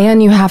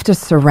 And you have to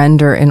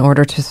surrender in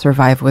order to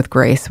survive with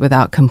grace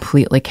without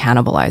completely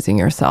cannibalizing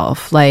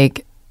yourself.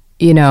 Like,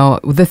 you know,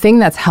 the thing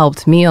that's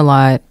helped me a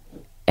lot,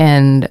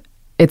 and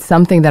it's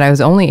something that I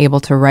was only able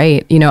to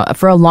write, you know,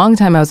 for a long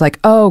time I was like,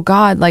 oh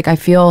God, like I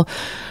feel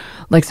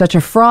like such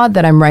a fraud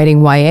that I'm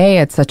writing YA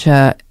at such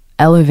a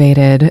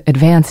elevated,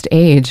 advanced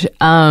age.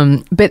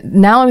 But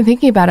now I'm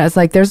thinking about it, it's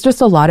like there's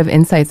just a lot of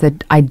insights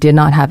that I did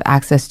not have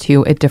access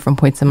to at different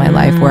points in my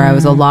life, where I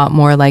was a lot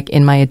more like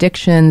in my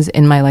addictions,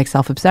 in my like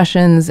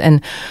self-obsessions.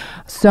 And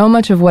so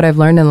much of what I've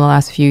learned in the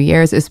last few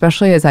years,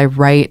 especially as I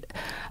write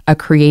a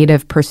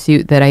creative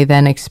pursuit that I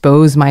then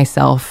expose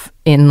myself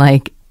in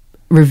like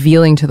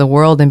revealing to the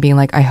world and being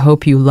like, I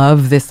hope you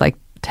love this like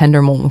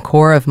tender molten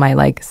core of my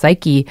like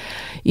psyche.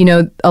 You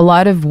know, a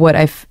lot of what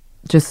I've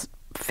just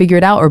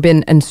figured out or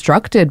been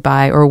instructed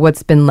by, or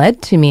what's been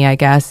led to me, I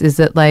guess, is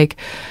that like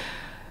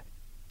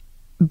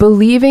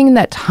believing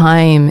that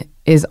time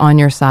is on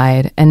your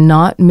side and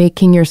not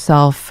making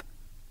yourself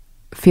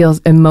feel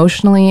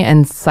emotionally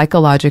and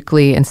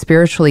psychologically and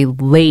spiritually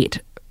late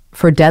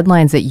for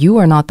deadlines that you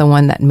are not the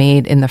one that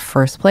made in the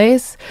first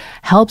place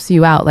helps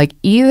you out. Like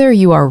either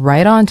you are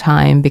right on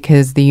time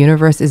because the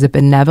universe is a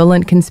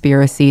benevolent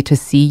conspiracy to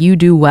see you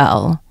do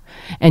well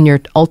and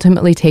you're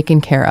ultimately taken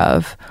care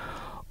of,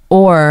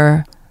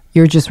 or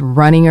you're just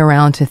running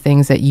around to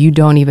things that you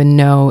don't even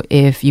know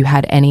if you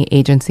had any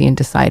agency in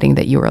deciding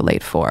that you were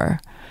late for.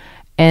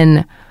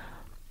 And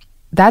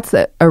that's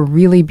a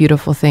really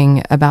beautiful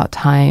thing about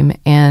time,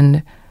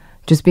 and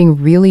just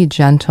being really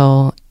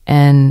gentle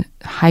and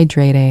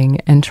hydrating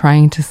and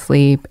trying to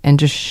sleep and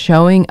just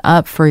showing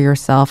up for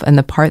yourself and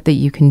the part that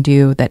you can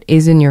do that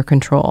is in your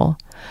control.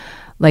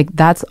 Like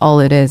that's all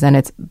it is.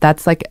 And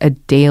that's like a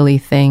daily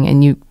thing,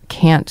 and you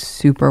can't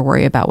super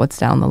worry about what's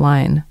down the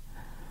line.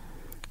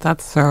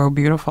 That's so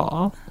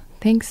beautiful.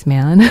 Thanks,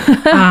 man.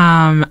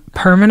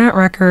 Permanent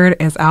Record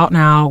is out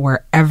now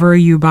wherever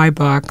you buy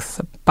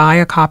books. Buy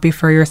a copy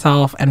for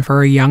yourself and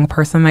for a young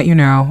person that you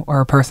know, or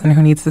a person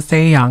who needs to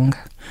stay young.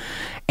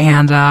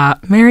 And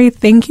Mary,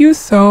 thank you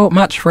so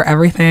much for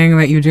everything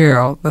that you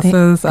do.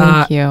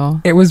 Thank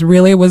you. It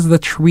was the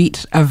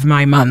treat of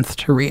my month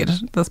to read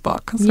this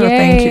book. So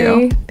thank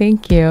you.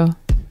 Thank you.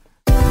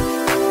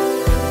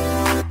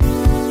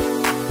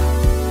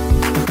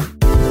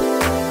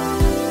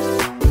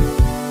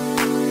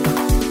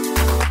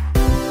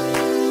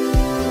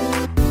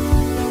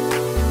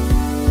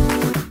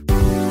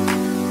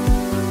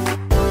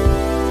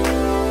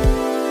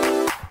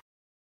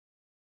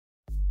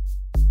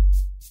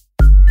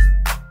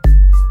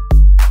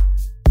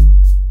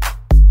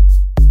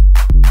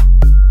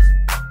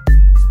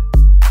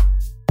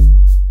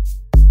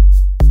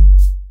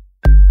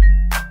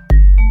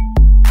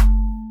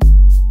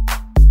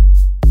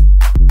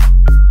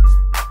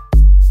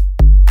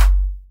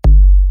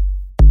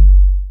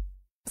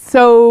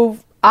 So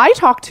I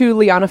talked to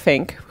Liana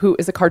Finck, who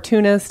is a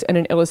cartoonist and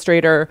an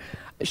illustrator.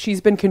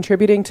 She's been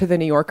contributing to The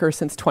New Yorker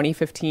since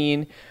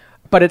 2015.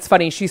 But it's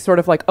funny, she's sort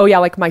of like, oh yeah,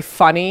 like my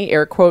funny,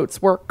 air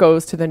quotes, work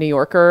goes to The New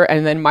Yorker.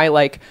 And then my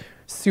like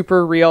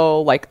super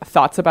real like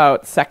thoughts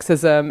about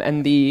sexism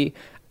and the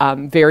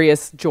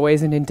various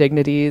joys and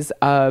indignities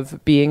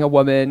of being a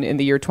woman in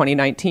the year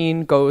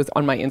 2019 goes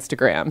on my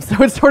Instagram.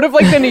 So it's sort of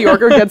like The New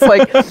Yorker gets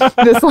like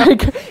this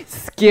like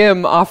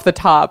skim off the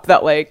top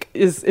that like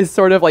is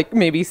sort of like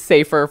maybe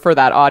safer for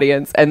that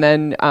audience. And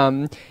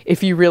then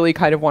if you really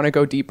kind of want to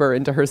go deeper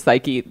into her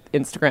psyche,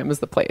 Instagram is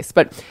the place.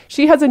 But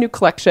she has a new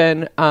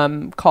collection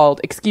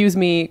called Excuse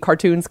Me,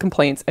 Cartoons,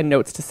 Complaints, and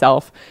Notes to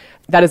Self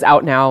that is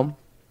out now.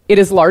 It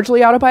is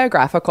largely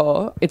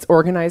autobiographical. It's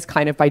organized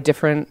kind of by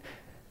different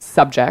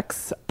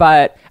subjects,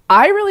 but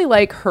I really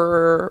like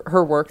her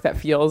work that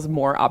feels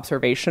more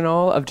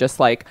observational, of just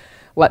like,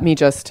 let me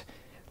just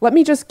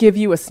give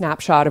you a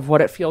snapshot of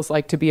what it feels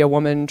like to be a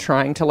woman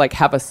trying to like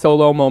have a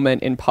solo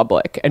moment in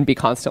public and be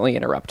constantly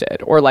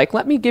interrupted, or like,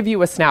 let me give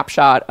you a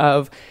snapshot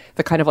of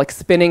the kind of like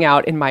spinning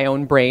out in my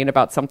own brain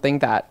about something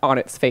that on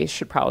its face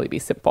should probably be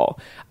simple.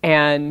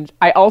 And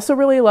I also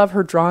really love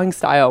her drawing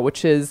style,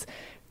 which is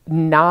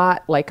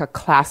not like a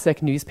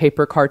classic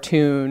newspaper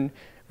cartoon,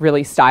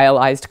 really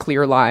stylized,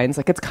 clear lines.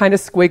 Like it's kind of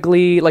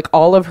squiggly. Like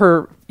all of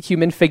her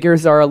human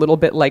figures are a little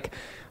bit like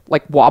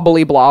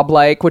wobbly blob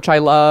like, which I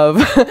love.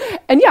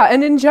 And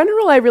in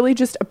general, I really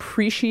just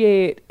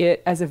appreciate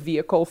it as a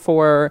vehicle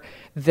for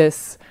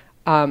this,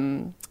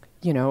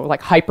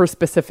 like hyper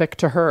specific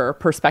to her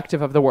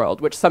perspective of the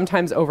world, which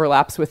sometimes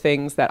overlaps with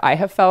things that I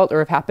have felt or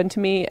have happened to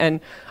me and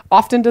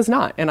often does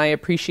not. And I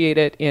appreciate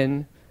it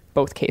in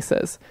both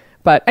cases.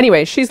 But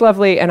anyway, she's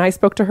lovely, and I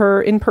spoke to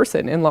her in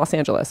person in Los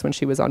Angeles when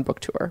she was on book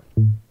tour.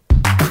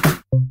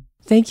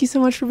 Thank you so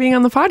much for being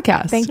on the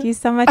podcast. Thank you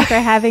so much for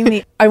having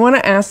me. I want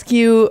to ask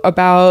you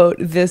about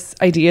this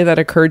idea that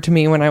occurred to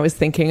me when I was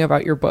thinking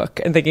about your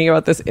book and thinking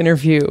about this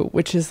interview,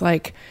 which is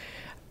like,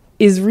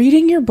 is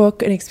reading your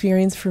book an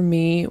experience for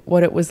me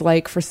what it was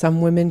like for some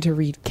women to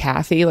read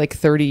Kathy like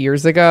 30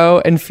 years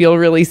ago and feel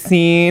really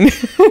seen?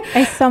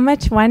 I so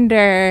much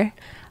wonder.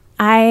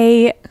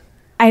 I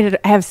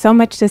have so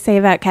much to say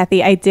about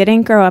Kathy. I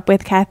didn't grow up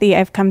with Kathy.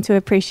 I've come to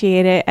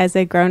appreciate it as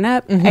a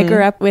grown-up. Mm-hmm. I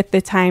grew up with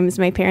the Times.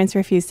 My parents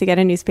refused to get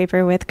a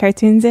newspaper with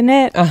cartoons in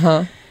it.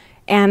 Uh-huh.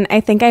 And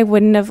I think I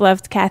wouldn't have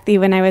loved Kathy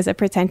when I was a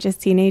pretentious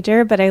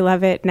teenager, but I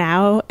love it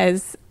now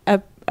as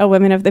a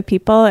woman of the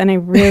people, and I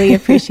really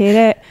appreciate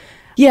it.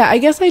 Yeah, I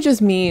guess I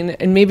just mean,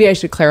 and maybe I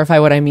should clarify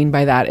what I mean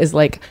by that, is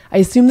like, I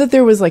assume that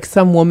there was like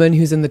some woman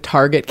who's in the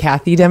target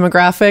Kathy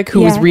demographic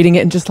who was reading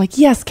it and just like,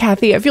 yes,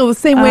 Kathy, I feel the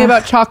same way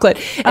about chocolate.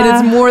 And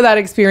it's more that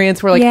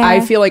experience where like,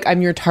 I feel like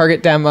I'm your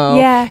target demo.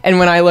 Yeah. And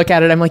when I look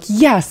at it, I'm like,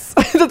 yes,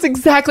 that's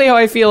exactly how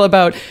I feel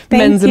about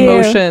men's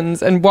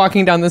emotions and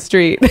walking down the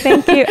street.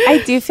 Thank you.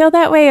 I do feel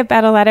that way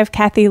about a lot of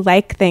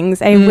Kathy-like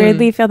things. I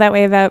weirdly feel that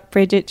way about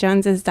Bridget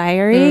Jones's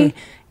Diary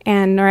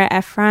and Nora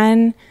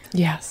Ephron.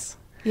 Yes.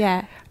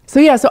 Yeah.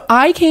 So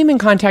I came in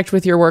contact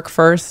with your work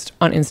first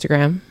on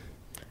Instagram,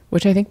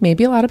 which I think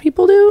maybe a lot of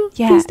people do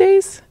these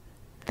days.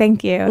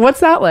 Thank you. What's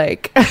that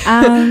like?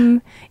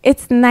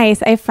 It's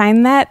nice. I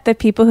find that the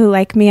people who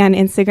like me on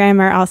Instagram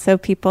are also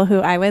people who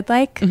I would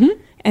like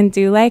and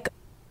do like,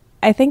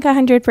 I think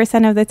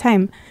 100% of the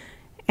time.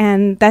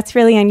 And that's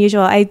really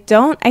unusual. I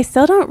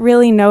still don't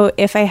really know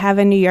if I have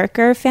a New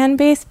Yorker fan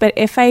base, but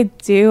if I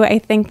do, I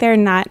think they're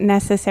not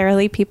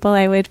necessarily people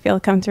I would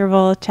feel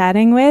comfortable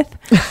chatting with.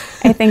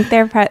 I think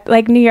they're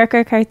like New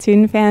Yorker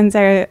cartoon fans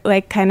are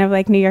like kind of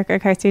like New Yorker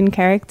cartoon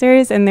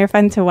characters, and they're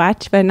fun to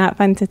watch, but not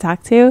fun to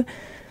talk to.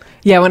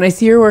 Yeah, when I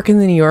see your work in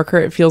The New Yorker,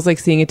 it feels like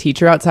seeing a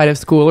teacher outside of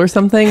school or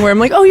something where I'm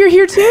like, oh, you're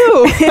here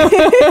too.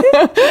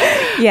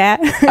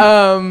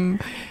 Yeah.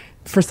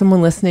 For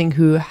someone listening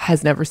who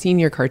has never seen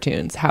your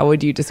cartoons, how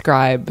would you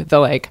describe the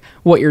like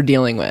what you're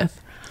dealing with?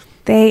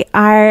 They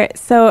are,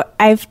 so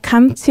I've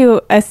come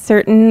to a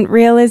certain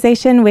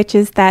realization, which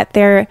is that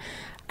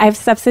I've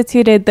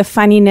substituted the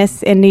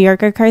funniness in New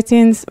Yorker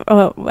cartoons,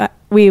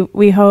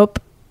 we hope,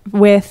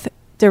 with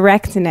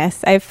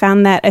directness. I've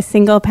found that a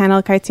single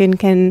panel cartoon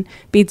can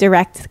be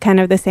direct kind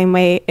of the same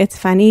way it's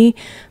funny,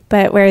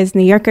 but whereas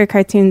New Yorker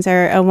cartoons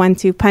are a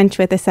 1-2 punch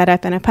with a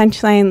setup and a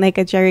punchline, like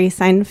a Jerry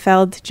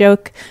Seinfeld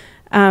joke,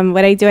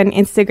 what I do on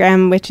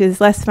Instagram, which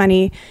is less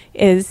funny,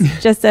 is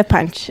just a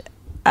punch.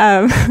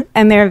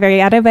 And they're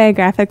very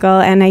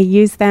autobiographical, and I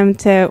use them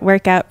to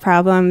work out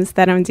problems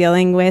that I'm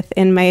dealing with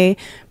in my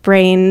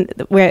brain,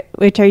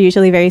 which are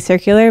usually very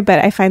circular. But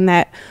I find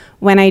that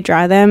when I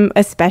draw them,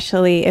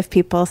 especially if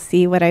people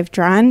see what I've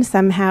drawn,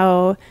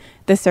 somehow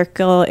the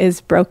circle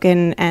is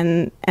broken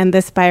and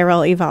the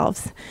spiral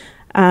evolves.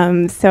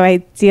 So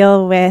I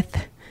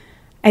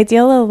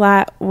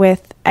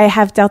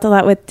have dealt a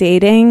lot with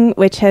dating,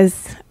 which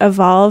has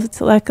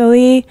evolved,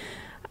 luckily.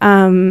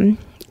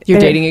 Your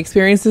dating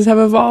experiences have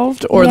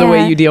evolved, or the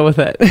way you deal with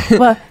it?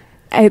 Well,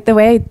 the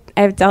way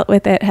I've dealt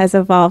with it has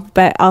evolved,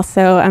 but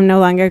also I'm no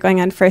longer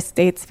going on first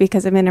dates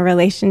because I'm in a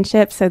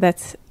relationship. So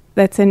that's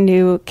a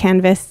new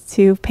canvas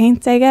to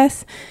paint, I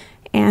guess.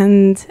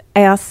 And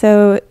I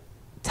also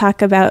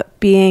talk about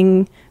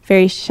being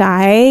very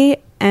shy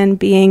and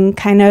being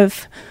kind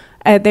of,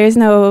 there's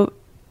no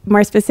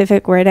more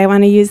specific word I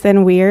want to use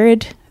than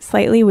weird,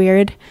 slightly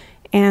weird.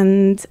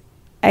 And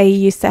I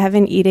used to have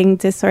an eating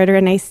disorder,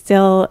 and I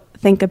still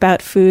think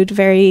about food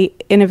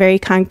in a very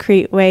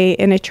concrete way,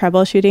 in a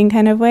troubleshooting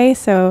kind of way.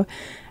 So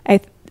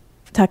I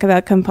talk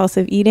about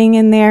compulsive eating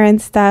in there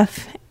and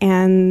stuff.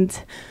 And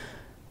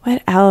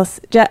what else?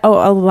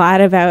 A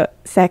lot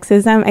about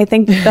sexism. I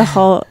think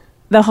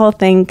the whole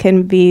thing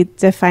can be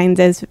defined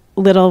as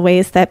little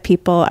ways that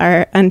people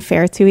are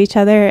unfair to each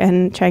other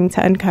and trying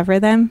to uncover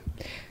them.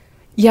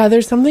 Yeah,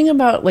 there's something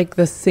about like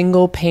the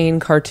single pane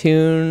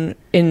cartoon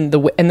in the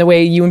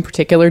way you in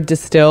particular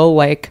distill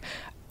like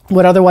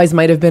what otherwise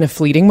might have been a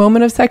fleeting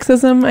moment of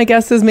sexism, I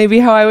guess is maybe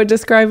how I would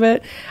describe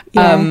it,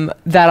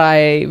 that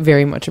I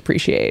very much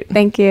appreciate.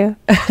 Thank you.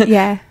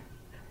 Yeah.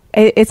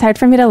 It's hard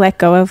for me to let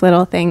go of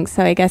little things.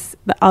 So I guess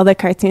all the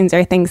cartoons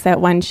are things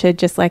that one should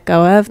just let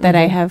go of, that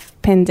I have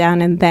pinned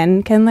down and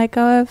then can let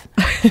go of.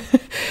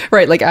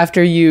 Right. Like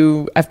after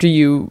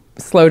you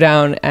slow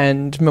down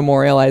and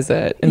memorialize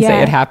it and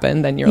say it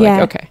happened, then you're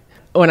like, okay.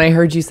 When I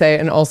heard you say,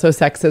 and also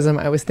sexism,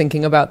 I was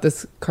thinking about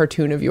this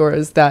cartoon of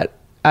yours that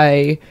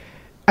I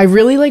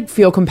really like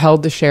feel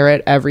compelled to share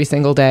it every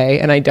single day,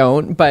 and I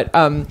don't, but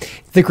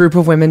the group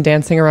of women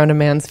dancing around a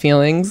man's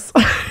feelings.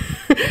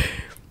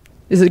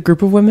 Is it a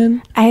group of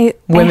women? I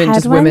had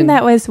one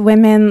that was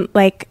women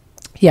like...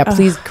 Yeah,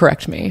 please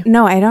correct me.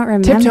 No, I don't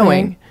remember.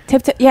 Tiptoeing.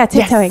 Tiptoeing.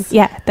 Yes.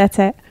 Yeah, that's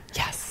it.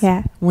 Yes.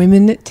 Yeah.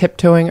 Women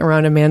tiptoeing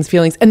around a man's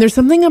feelings. And there's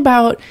something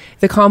about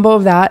the combo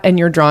of that and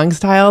your drawing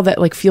style that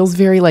like feels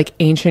very like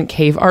ancient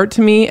cave art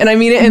to me. And I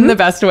mean it in the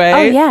best way.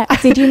 Oh, yeah.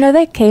 Did you know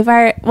that cave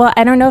art... Well,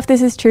 I don't know if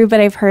this is true, but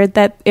I've heard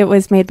that it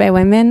was made by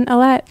women a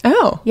lot.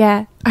 Oh.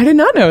 Yeah. I did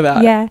not know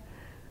that. Yeah.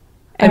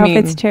 I hope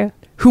it's true.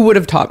 Who would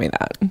have taught me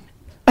that?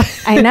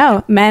 I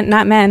know. Men,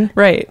 not men.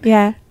 Right.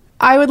 Yeah.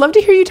 I would love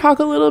to hear you talk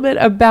a little bit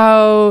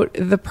about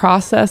the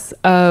process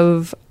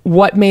of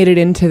what made it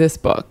into this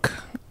book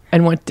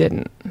and what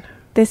didn't.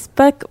 This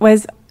book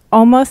was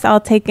almost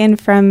all taken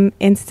from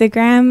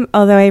Instagram,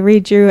 although I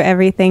redrew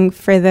everything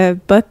for the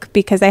book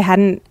because I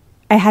hadn't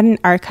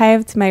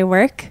archived my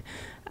work,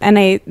 and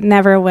I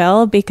never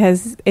will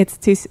because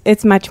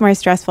it's much more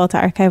stressful to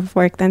archive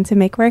work than to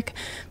make work.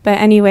 But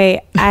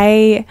anyway,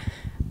 I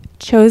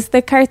chose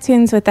the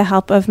cartoons with the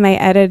help of my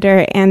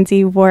editor,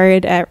 Andy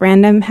Ward at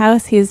Random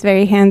House. He was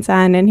very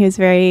hands-on, and he was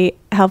very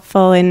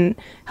helpful in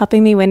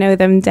helping me winnow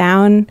them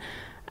down.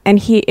 And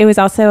it was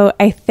also,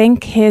 I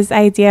think, his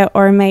idea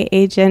or my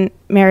agent,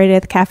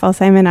 Meredith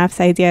Kaffel-Simonoff's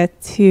idea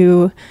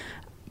to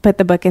put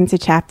the book into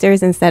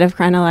chapters instead of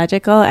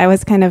chronological. I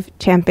was kind of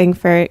champing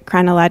for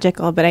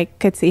chronological, but I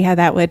could see how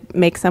that would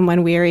make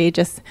someone weary.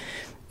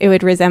 It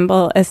would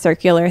resemble a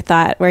circular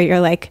thought where you're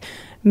like,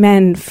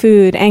 men,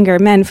 food, anger,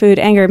 men, food,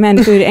 anger,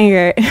 men, food,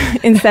 anger,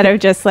 instead of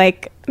just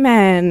like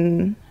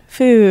men,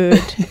 food,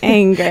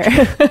 anger.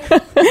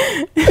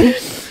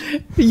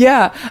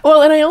 Yeah.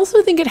 Well, and I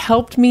also think it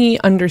helped me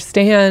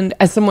understand,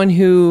 as someone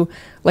who,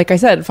 like I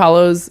said,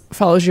 follows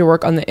your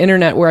work on the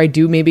internet, where I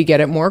do maybe get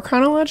it more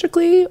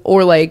chronologically,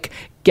 or like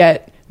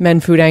get men,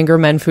 food, anger,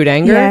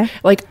 Yeah.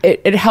 Like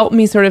it helped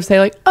me sort of say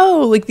like,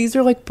 oh, like these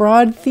are like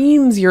broad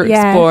themes you're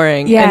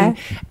exploring. Yeah.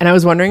 And I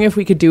was wondering if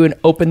we could do an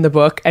open the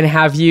book and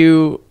have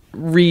you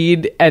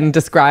read and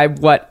describe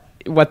what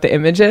the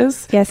image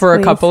is for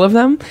please. A couple of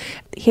them.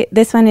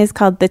 This one is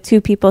called The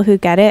Two People Who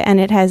Get It, and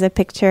it has a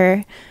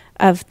picture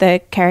of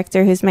the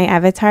character who's my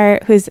avatar,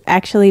 who's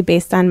actually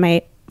based on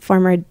my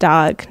former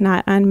dog,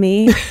 not on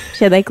me.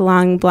 She had like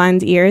long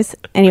blonde ears.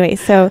 Anyway,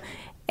 so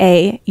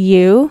A,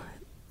 you,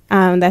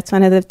 that's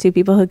one of the two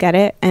people who get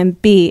it,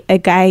 and B, a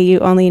guy you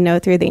only know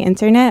through the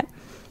internet.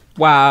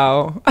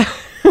 Wow.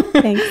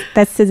 Thanks.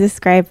 That's to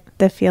describe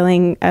the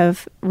feeling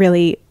of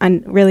really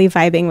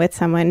vibing with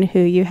someone who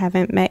you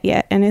haven't met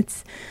yet. And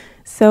it's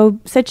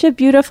such a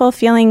beautiful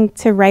feeling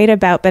to write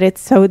about, but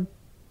it's so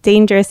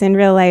dangerous in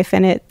real life.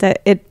 And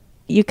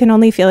you can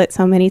only feel it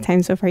so many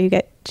times before you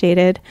get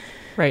jaded.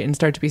 Right, and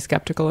start to be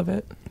skeptical of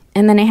it.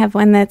 And then I have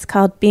one that's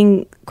called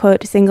Being,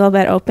 quote, Single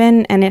But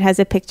Open, and it has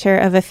a picture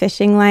of a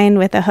fishing line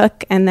with a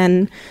hook, and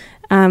then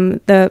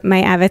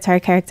my avatar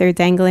character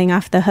dangling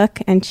off the hook,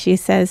 and she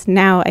says,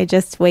 "Now I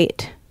just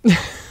wait."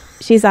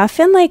 She's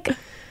often like,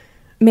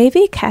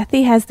 maybe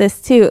Kathy has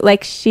this too,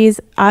 like she's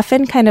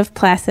often kind of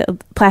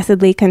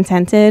placidly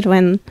contented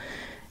when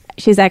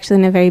she's actually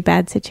in a very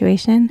bad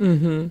situation.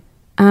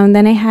 Mm-hmm.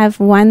 Then I have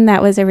one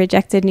that was a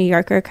rejected New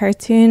Yorker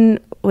cartoon,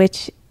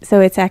 so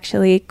it's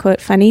actually,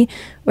 quote, funny,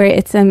 where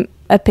it's a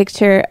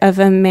picture of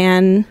a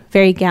man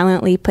very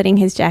gallantly putting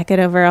his jacket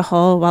over a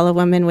hole while a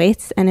woman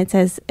waits. And it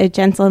says, "A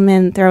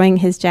gentleman throwing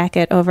his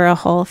jacket over a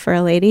hole for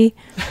a lady.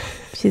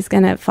 She's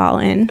going to fall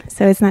in."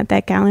 So it's not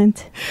that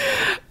gallant.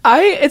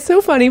 It's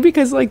so funny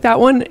because like that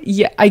one,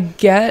 yeah, I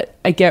get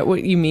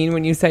what you mean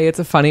when you say it's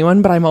a funny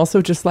one, but I'm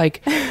also just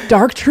like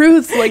dark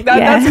truths like that.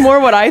 Yeah. That's more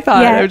what I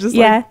thought. Yeah, It was just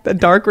yeah. like the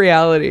dark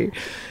reality.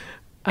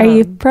 Are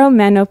you pro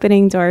men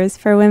opening doors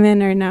for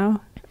women or no?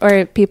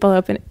 Or people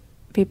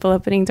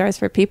opening doors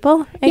for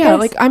people? I Yeah, guess?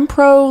 like I'm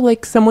pro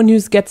like someone who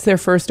gets there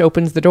first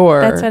opens the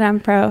door. That's what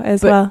I'm pro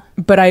as well.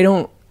 But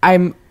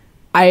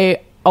I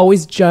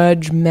always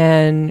judge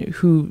men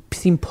who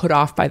seem put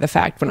off by the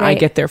fact when I Right.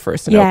 get there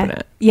first and Yeah. open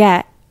it.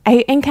 Yeah.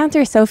 I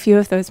encounter so few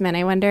of those men.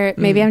 I wonder,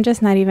 maybe I'm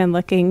just not even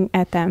looking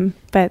at them,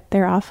 but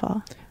they're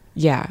awful.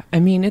 Yeah. I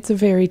mean, it's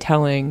very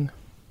telling.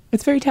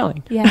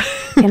 Yeah.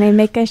 Can I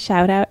make a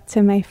shout out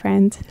to my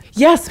friend,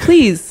 Yes,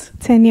 please.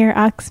 Tanir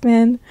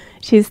Oxman?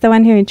 She's the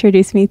one who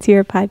introduced me to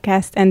your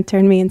podcast and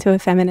turned me into a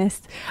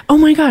feminist. Oh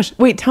my gosh.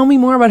 Wait, tell me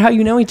more about how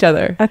you know each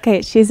other.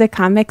 Okay, she's a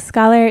comic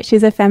scholar.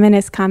 She's a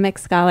feminist comic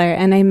scholar.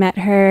 And I met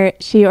her,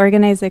 she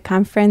organized a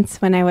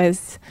conference when I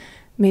was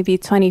maybe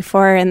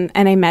 24, and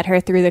I met her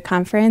through the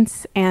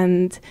conference.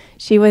 And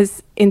she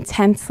was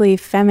intensely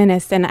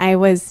feminist, and I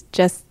was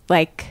just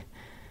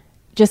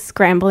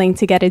scrambling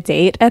to get a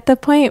date at the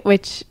point,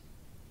 which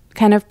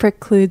kind of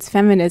precludes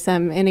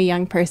feminism in a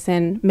young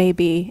person,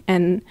 maybe.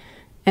 And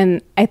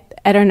I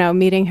don't know,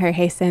 meeting her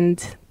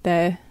hastened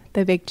the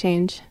big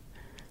change.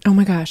 Oh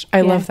my gosh.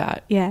 I love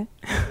that. Yeah.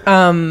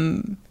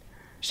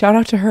 Shout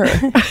out to her.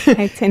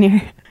 Hi,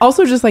 Tanir.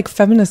 Also just like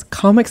feminist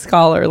comic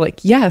scholar.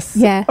 Like, yes.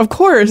 Yeah. Of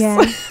course.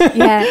 Yeah.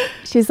 Yeah.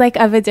 She's like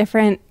of a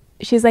different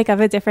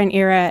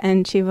era,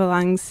 and she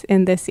belongs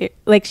in this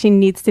like she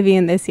needs to be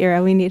in this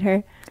era. We need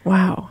her.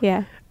 Wow.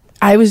 Yeah.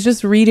 I was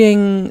just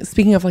reading,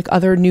 speaking of like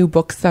other new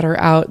books that are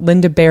out,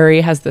 Linda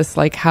Berry has this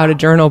like how to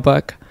journal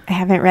book. I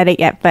haven't read it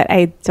yet, but I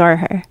adore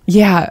her.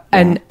 Yeah.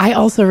 And I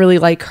also really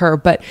like her,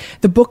 but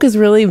the book is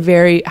really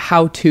very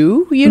how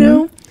to, you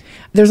know?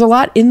 There's a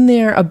lot in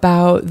there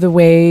about the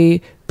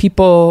way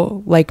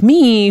people like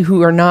me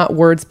who are not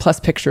words plus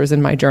pictures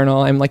in my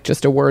journal, I'm like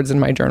just a words in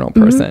my journal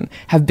person,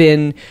 have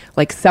been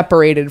like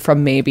separated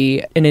from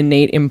maybe an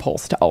innate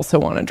impulse to also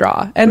want to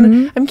draw.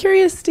 And I'm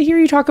curious to hear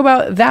you talk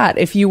about that.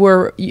 If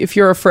you're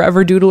a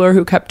forever doodler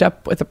who kept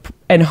up with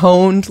and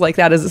honed like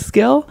that as a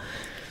skill.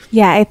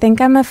 Yeah, I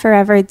think I'm a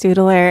forever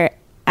doodler.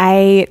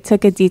 I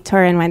took a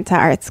detour and went to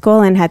art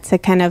school and had to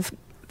kind of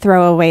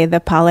throw away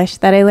the polish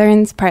that I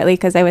learned, partly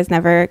because I was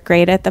never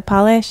great at the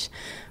polish.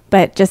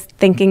 But just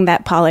thinking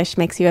that polish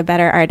makes you a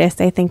better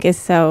artist, I think, is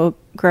so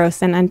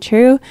gross and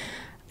untrue.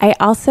 I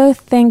also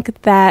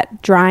think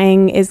that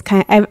drawing is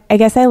I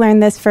guess I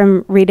learned this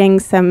from reading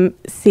some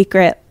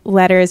secret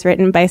letters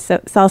written by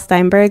Saul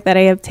Steinberg that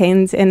I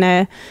obtained in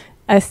a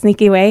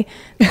sneaky way,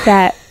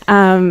 that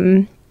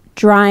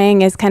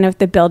drawing is kind of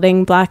the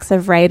building blocks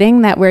of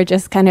writing, that we're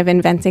just kind of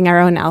inventing our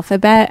own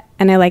alphabet.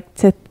 And I like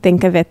to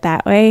think of it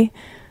that way.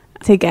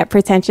 To get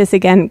pretentious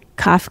again,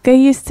 Kafka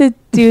used to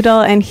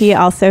doodle, and he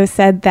also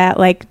said that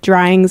like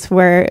drawings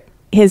were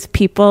his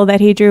people that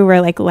he drew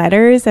were like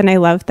letters, and I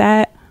love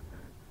that.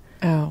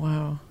 Oh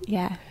wow.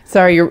 Yeah.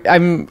 Sorry,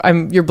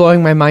 you're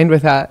blowing my mind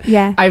with that.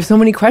 Yeah. I have so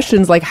many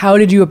questions. Like, how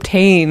did you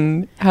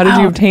obtain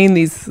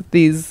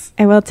these?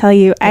 I will tell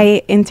you,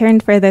 I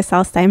interned for the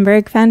Saul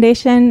Steinberg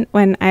Foundation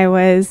when I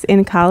was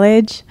in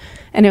college,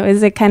 and it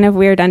was a kind of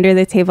weird under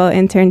the table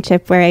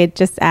internship where I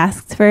just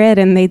asked for it,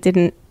 and they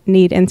didn't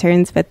need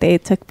interns, but they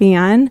took me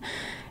on.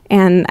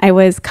 And I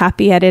was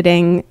copy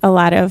editing a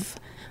lot of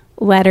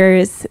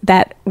letters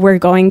that were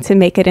going to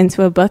make it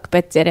into a book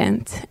but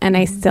didn't, and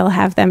I still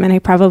have them, and I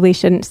probably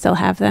shouldn't still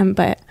have them,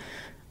 but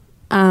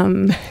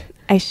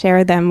I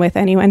share them with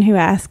anyone who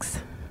asks.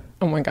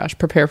 Oh my gosh,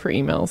 prepare for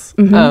emails.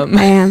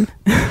 I am.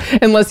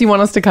 Unless you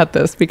want us to cut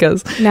this,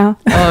 because No.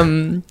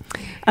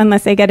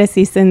 Unless I get a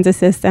cease and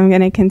desist, I'm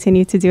going to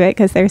continue to do it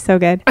because they're so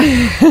good.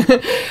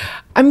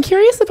 I'm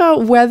curious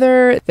about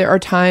whether there are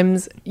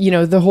times,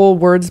 the whole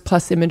words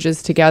plus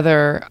images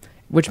together,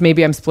 which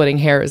maybe I'm splitting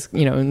hairs,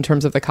 in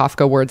terms of the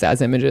Kafka words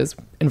as images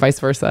and vice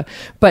versa.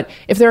 But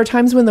if there are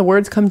times when the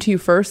words come to you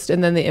first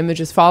and then the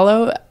images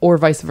follow, or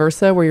vice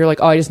versa, where you're like,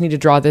 oh, I just need to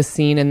draw this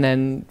scene and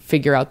then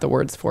figure out the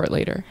words for it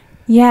later.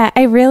 Yeah,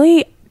 I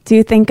really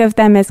do think of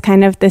them as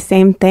kind of the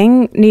same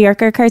thing. New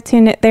Yorker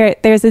cartoon,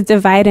 there's a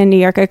divide in New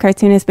Yorker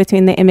cartoonists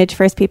between the image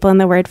first people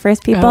and the word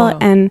first people. Oh.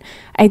 And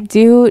I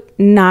do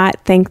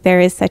not think there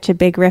is such a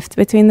big rift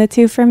between the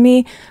two for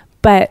me.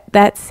 But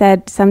that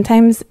said,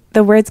 sometimes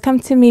the words come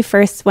to me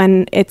first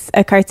when it's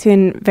a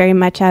cartoon very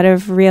much out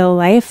of real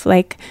life.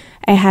 Like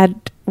I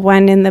had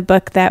one in the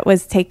book that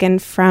was taken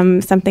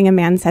from something a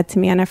man said to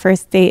me on a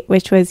first date,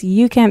 which was,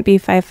 "You can't be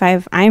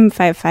 5'5", I'm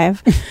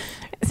 5'5".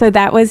 So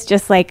that was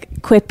just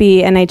like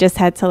quippy, and I just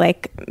had to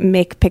like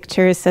make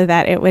pictures so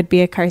that it would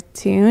be a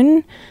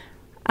cartoon.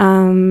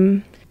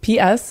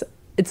 P.S.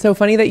 It's so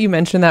funny that you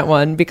mentioned that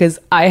one because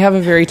I have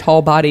a very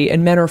tall body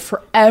and men are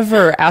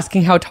forever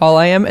asking how tall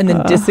I am and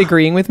then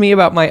disagreeing with me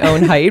about my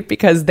own height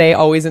because they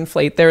always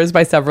inflate theirs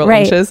by several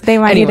inches. They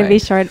want you to be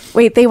short.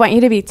 Wait, they want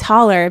you to be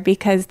taller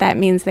because that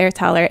means they're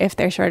taller if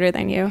they're shorter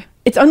than you.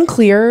 It's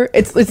unclear.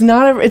 It's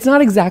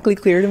not exactly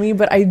clear to me,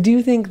 but I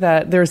do think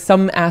that there's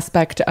some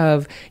aspect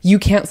of you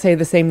can't say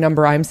the same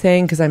number I'm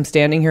saying because I'm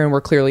standing here and we're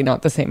clearly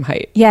not the same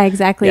height. Yeah,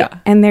 exactly. Yeah.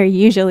 And they're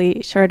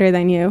usually shorter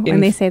than you when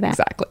they say that.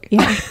 Exactly.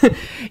 Yeah.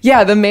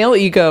 Yeah, the male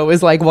ego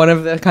is like one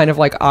of the kind of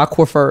like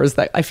aquifers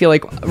that I feel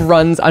like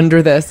runs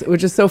under this,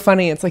 which is so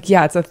funny. It's like,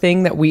 yeah, it's a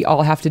thing that we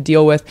all have to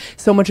deal with.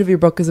 So much of your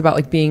book is about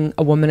like being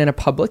a woman in a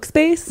public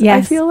space,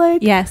 Yes. I feel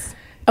like. Yes.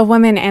 A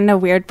woman and a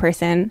weird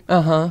person.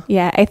 Uh-huh.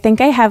 Yeah, I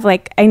think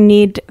I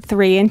need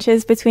 3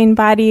 inches between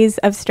bodies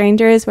of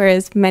strangers,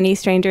 whereas many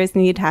strangers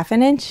need half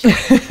an inch.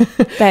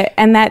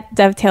 And that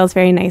dovetails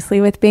very nicely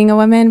with being a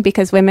woman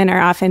because women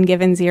are often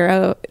given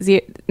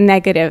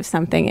negative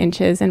something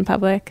inches in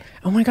public.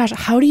 Oh my gosh,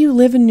 how do you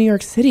live in New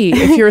York City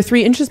if you're a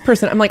 3 inches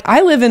person? I'm like,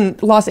 I live in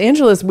Los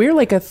Angeles. We're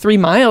like a 3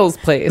 miles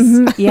place.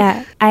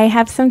 Yeah, I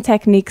have some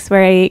techniques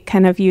where I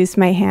kind of use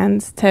my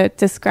hands to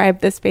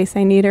describe the space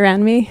I need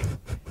around me.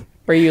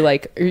 Where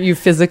you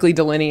physically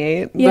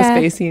delineate the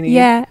space you need.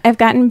 Yeah, I've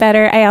gotten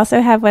better. I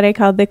also have what I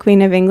call the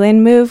Queen of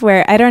England move,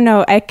 where I don't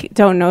know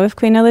if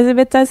Queen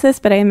Elizabeth does this,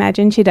 but I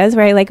imagine she does,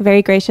 where I like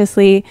very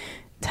graciously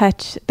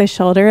touch the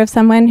shoulder of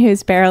someone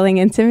who's barreling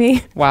into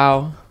me.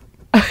 Wow.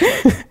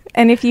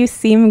 And if you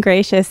seem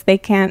gracious, they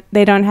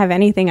don't have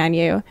anything on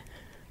you.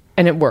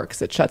 And it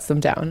works. It shuts them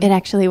down. It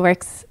actually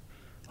works.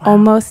 Wow.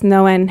 Almost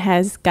no one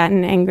has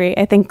gotten angry.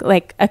 I think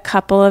like a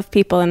couple of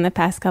people in the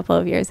past couple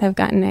of years have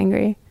gotten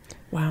angry.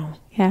 Wow.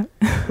 Yeah.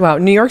 Wow.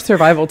 New York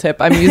survival tip.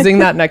 I'm using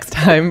that next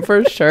time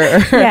for sure.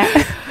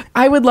 Yeah.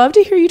 I would love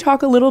to hear you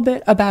talk a little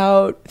bit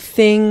about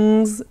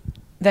things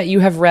that you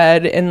have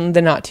read in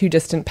the not too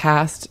distant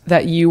past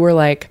that you were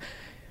like,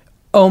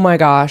 oh my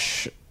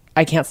gosh,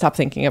 I can't stop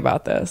thinking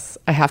about this.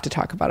 I have to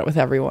talk about it with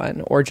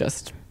everyone, or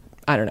just,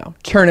 I don't know,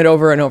 turn it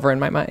over and over in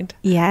my mind.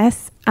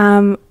 Yes.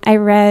 I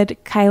read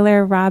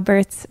Kyler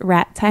Roberts'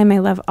 Rat Time. I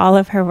love all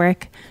of her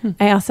work.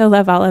 I also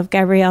love all of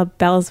Gabrielle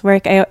Bell's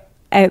work.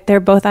 They're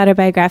both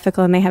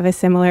autobiographical and they have a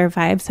similar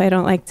vibe, so I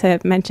don't like to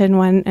mention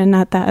one and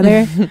not the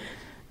other.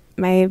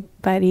 My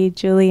buddy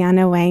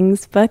Juliana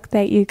Wang's book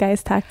that you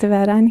guys talked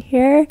about on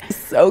here.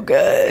 So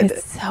good.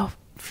 It's so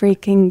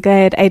freaking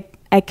good.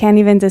 I can't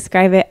even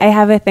describe it. I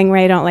have a thing where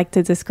I don't like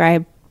to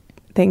describe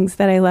things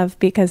that I love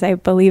because I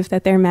believe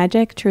that they're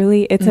magic,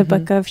 truly. It's a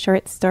book of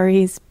short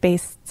stories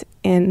based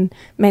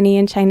many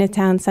in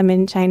Chinatown, some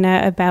in China,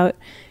 about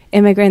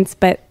immigrants,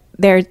 but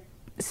they're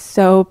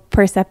so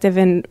perceptive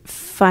and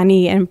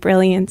funny and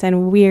brilliant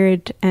and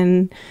weird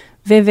and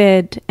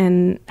vivid,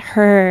 and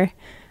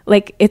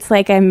it's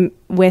like I'm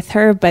with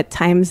her but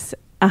times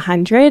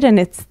 100, and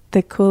it's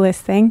the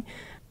coolest thing.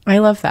 I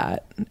love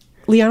that.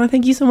 Liana,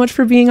 thank you so much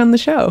for being on the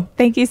show.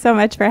 Thank you so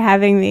much for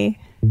having me.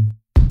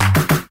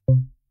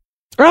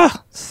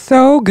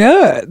 So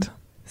good.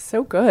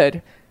 So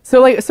good.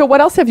 So what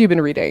else have you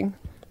been reading?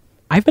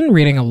 I've been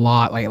reading a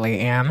lot lately,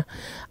 Anne.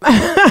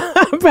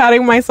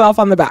 Patting myself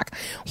on the back.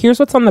 Here's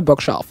what's on the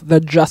bookshelf, the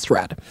just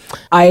read.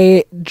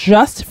 I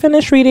just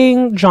finished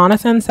reading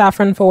Jonathan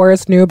Safran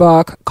Foer's new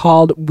book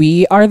called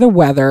We Are the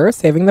Weather,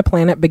 Saving the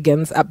Planet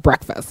Begins at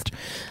Breakfast.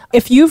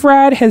 If you've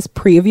read his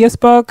previous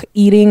book,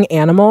 Eating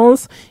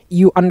Animals,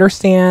 you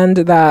understand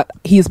that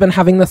he's been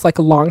having this like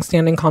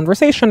long-standing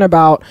conversation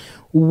about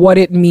what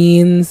it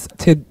means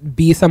to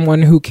be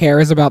someone who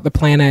cares about the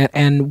planet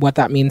and what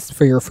that means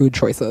for your food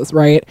choices,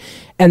 right?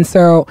 And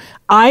so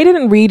I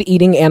didn't read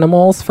Eating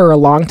Animals for a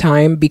long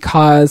time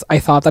because I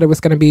thought that it was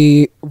going to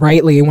be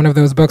rightly one of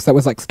those books that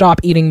was like, stop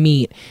eating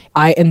meat.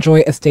 I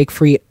enjoy a steak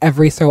frite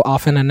every so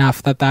often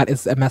enough that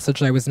is a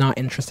message I was not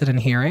interested in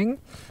hearing.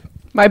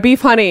 My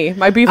beef honey.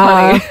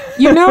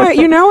 You know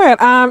it.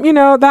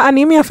 The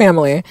anemia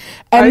family.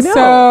 And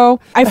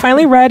so I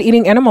finally read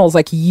Eating Animals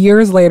like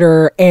years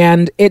later,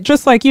 and it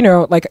just like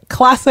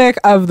classic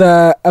of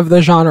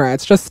the genre.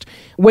 It's just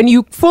when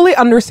you fully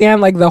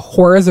understand like the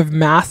horrors of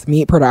mass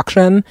meat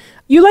production,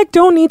 you like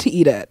don't need to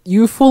eat it.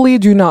 You fully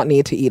do not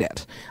need to eat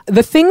it.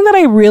 The thing that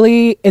I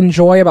really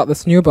enjoy about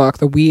this new book,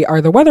 the We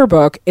Are the Weather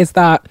book, is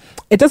that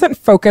it doesn't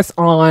focus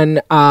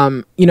on,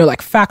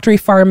 like factory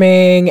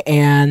farming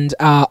and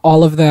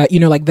all of the,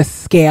 like the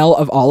scale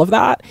of all of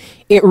that.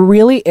 it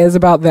really is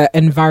about the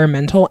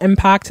environmental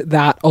impact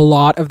that a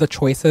lot of the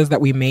choices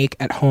that we make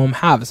at home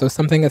have. So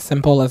something as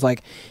simple as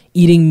like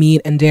eating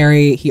meat and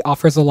dairy. He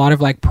offers a lot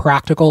of like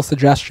practical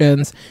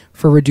suggestions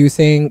for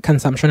reducing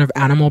consumption of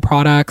animal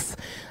products.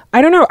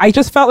 I don't know. I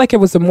just felt like it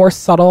was a more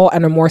subtle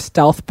and a more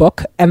stealth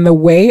book. And the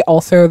way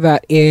also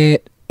that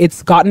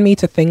it's gotten me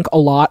to think a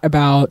lot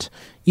about,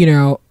 you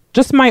know,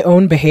 just my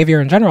own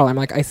behavior in general.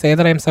 I say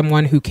that I'm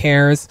someone who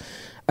cares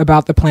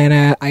about the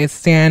planet. I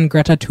stan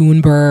Greta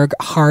Thunberg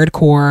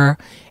hardcore.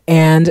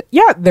 And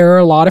yeah, there are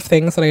a lot of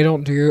things that I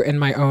don't do in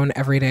my own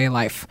everyday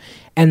life.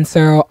 And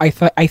so I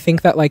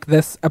think that like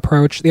this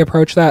approach, the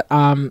approach that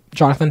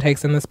Jonathan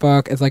takes in this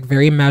book is like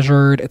very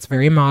measured. It's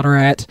very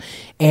moderate.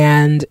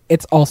 And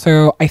it's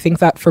also, I think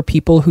that for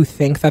people who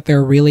think that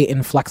they're really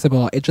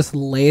inflexible, it just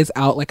lays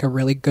out like a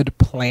really good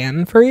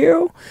plan for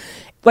you.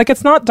 Like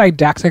it's not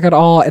didactic at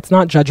all. It's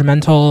not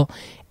judgmental.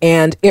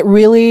 And it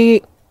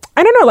really,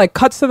 I don't know, like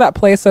cuts to that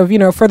place of, you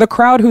know, for the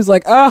crowd who's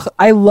like, ugh,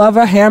 I love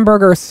a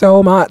hamburger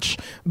so much,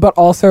 but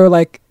also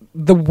like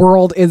the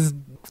world is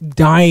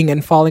dying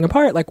and falling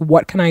apart. Like,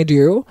 what can I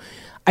do?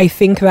 I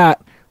think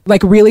that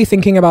like really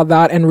thinking about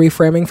that and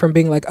reframing from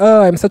being like,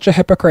 oh, I'm such a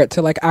hypocrite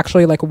to like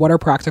actually like what are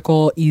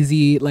practical,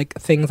 easy like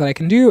things that I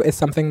can do is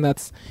something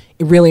that's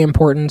really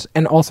important.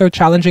 And also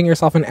challenging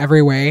yourself in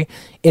every way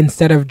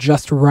instead of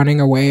just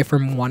running away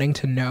from wanting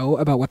to know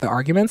about what the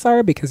arguments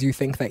are because you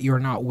think that you're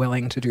not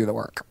willing to do the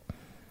work.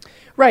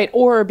 Right.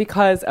 Or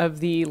because of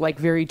the like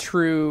very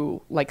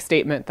true like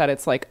statement that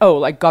it's like, oh,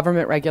 like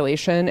government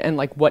regulation and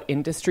like what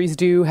industries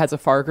do has a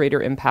far greater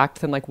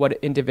impact than like what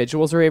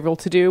individuals are able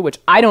to do, which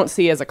I don't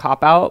see as a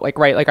cop out. Like,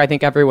 right. Like I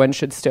think everyone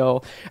should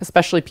still,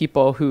 especially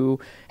people who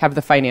have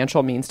the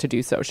financial means to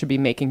do so, should be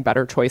making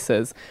better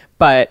choices.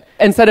 But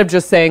instead of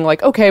just saying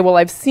like, okay, well,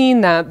 I've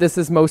seen that this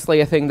is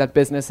mostly a thing that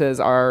businesses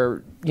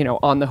are, you know,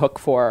 on the hook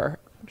for,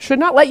 should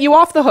not let you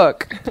off the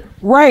hook.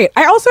 Right.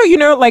 I also, you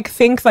know, like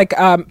think like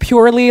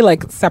purely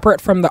like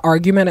separate from the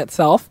argument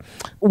itself.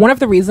 One of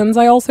the reasons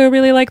I also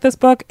really like this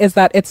book is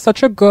that it's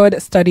such a good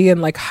study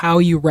in like how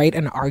you write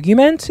an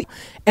argument.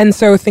 And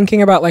so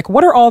thinking about like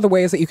what are all the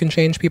ways that you can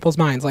change people's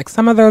minds? Like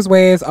some of those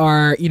ways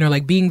are, you know,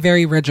 like being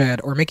very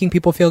rigid or making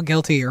people feel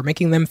guilty or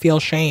making them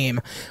feel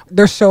shame.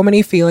 There's so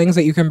many feelings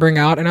that you can bring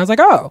out. And I was like,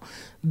 oh,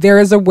 there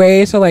is a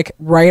way to like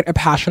write a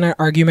passionate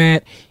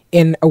argument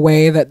in a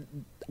way that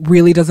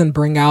really doesn't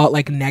bring out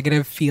like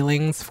negative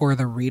feelings for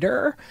the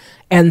reader.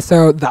 And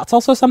so that's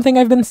also something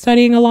I've been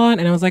studying a lot.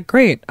 And I was like,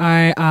 great,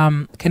 I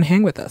can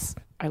hang with this.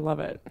 I love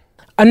it.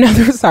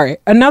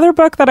 Another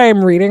book that I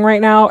am reading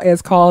right now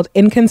is called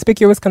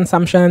Inconspicuous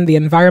Consumption, The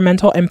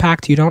Environmental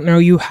Impact You Don't Know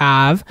You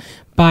Have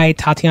by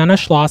Tatiana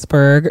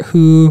Schlossberg,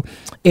 who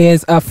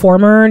is a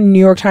former New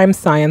York Times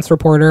science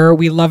reporter.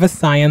 We love a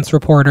science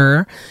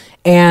reporter.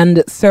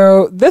 And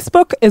so this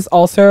book is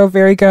also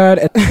very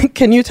good.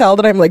 Can you tell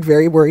that I'm like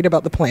very worried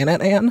about the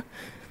planet, Anne?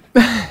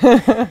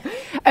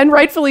 And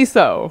rightfully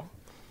so.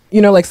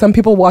 You know, like some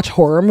people watch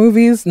horror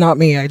movies, not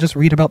me. I just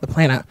read about the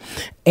planet.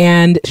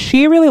 And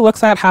she really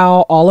looks at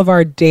how all of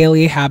our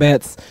daily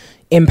habits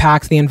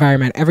impacts the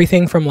environment.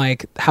 Everything from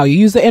like how you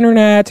use the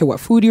internet to what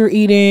food you're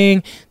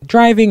eating,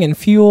 driving and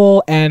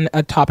fuel, and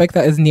a topic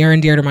that is near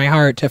and dear to my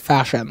heart, to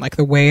fashion, like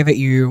the way that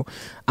you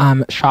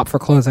shop for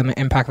clothes and the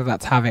impact that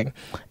that's having.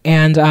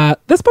 And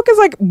this book is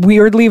like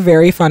weirdly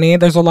very funny.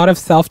 There's a lot of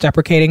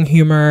self-deprecating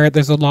humor.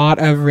 There's a lot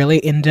of really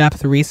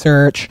in-depth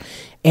research.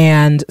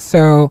 And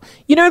so,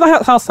 you know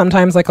how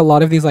sometimes like a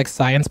lot of these like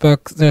science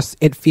books,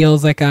 it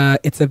feels like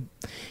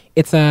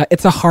it's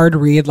a hard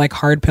read, like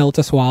hard pill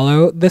to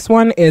swallow. This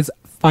one is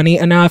funny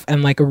enough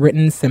and like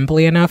written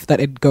simply enough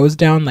that it goes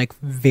down like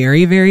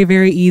very, very,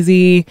 very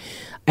easy.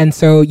 And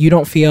so you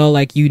don't feel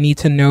like you need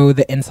to know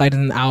the inside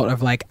and out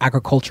of like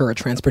agriculture or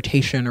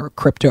transportation or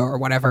crypto or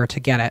whatever to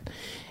get it.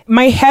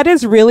 My head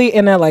is really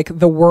in a like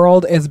the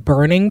world is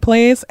burning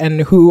place,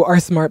 and who are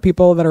smart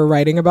people that are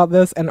writing about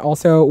this, and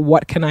also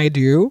what can I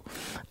do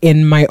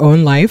in my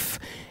own life.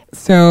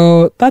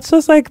 So that's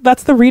just like,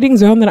 that's the reading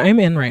zone that I'm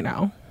in right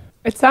now.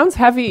 It sounds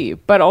heavy,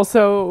 but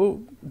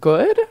also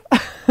good.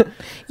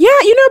 Yeah,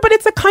 you know, but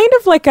it's a kind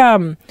of like,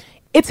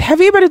 it's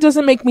heavy, but it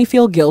doesn't make me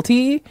feel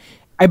guilty.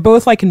 I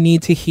both like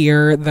need to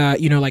hear the,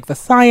 you know, like the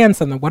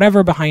science and the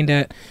whatever behind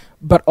it,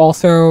 but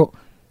also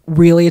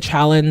really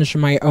challenge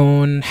my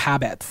own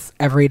habits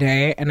every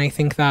day. And I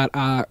think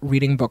that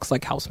reading books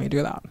like helps me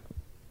do that.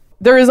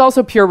 There is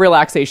also pure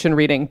relaxation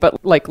reading,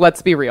 but like,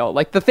 let's be real.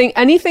 Like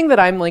anything that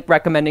I'm like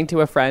recommending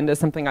to a friend as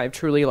something I've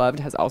truly loved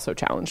has also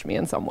challenged me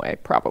in some way,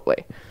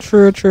 probably.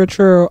 True.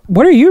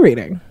 What are you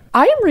reading?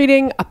 I am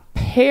reading a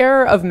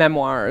pair of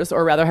memoirs,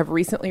 or rather have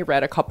recently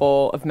read a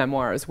couple of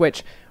memoirs,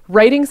 which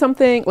writing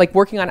something like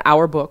working on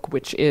our book,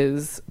 which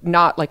is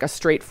not like a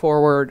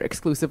straightforward,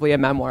 exclusively a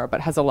memoir,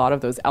 but has a lot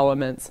of those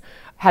elements,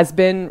 has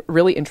been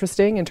really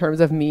interesting in terms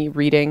of me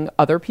reading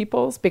other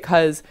people's,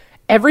 because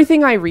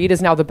everything I read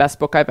is now the best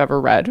book I've ever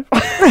read,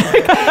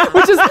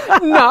 which is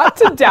not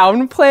to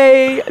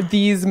downplay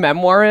these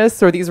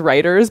memoirists or these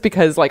writers,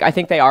 because like I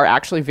think they are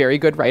actually very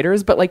good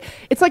writers, but like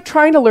it's like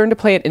trying to learn to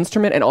play an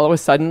instrument and all of a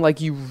sudden like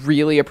you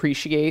really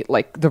appreciate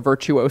like the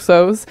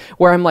virtuosos,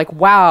 where I'm like,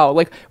 wow,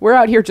 like we're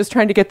out here just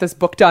trying to get this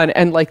book done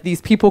and like these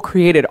people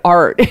created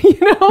art.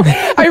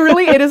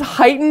 It has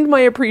heightened my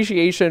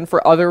appreciation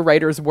for other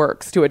writers'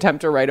 works to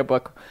attempt to write a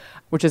book,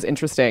 which is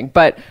interesting.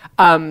 But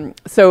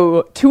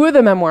so two of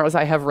the memoirs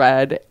I have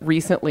read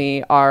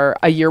recently are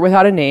A Year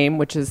Without a Name,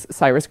 which is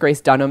Cyrus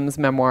Grace Dunham's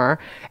memoir,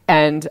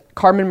 and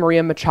Carmen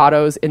Maria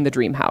Machado's In the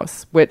Dream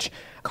House, which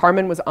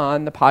Carmen was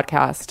on the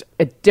podcast,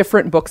 a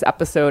Different Books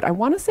episode, I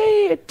want to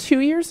say 2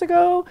 years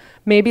ago,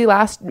 maybe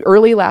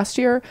early last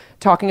year,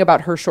 talking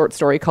about her short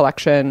story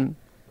collection,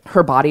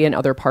 Her Body and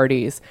Other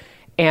Parties.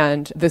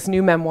 And this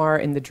new memoir,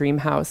 In the Dream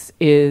House,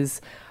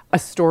 is a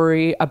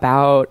story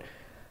about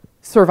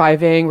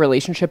surviving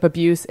relationship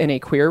abuse in a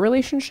queer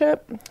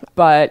relationship,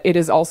 but it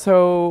is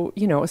also,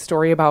 a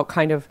story about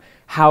kind of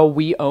how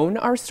we own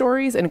our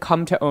stories and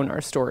come to own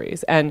our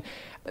stories, and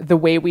the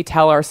way we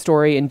tell our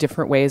story in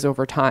different ways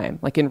over time.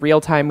 Like in real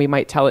time, we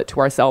might tell it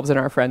to ourselves and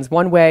our friends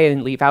one way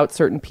and leave out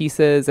certain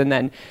pieces. And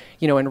then,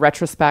 in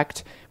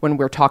retrospect, when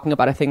we're talking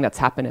about a thing that's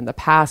happened in the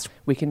past,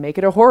 we can make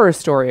it a horror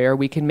story, or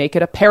we can make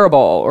it a parable,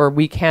 or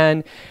we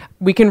can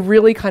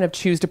really kind of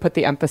choose to put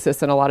the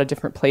emphasis in a lot of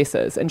different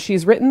places. And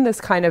she's written this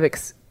kind of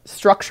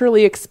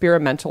structurally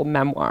experimental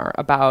memoir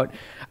about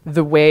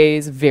the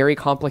ways very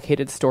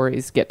complicated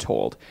stories get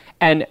told.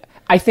 And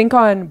I think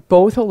on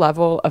both a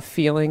level of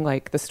feeling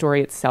like the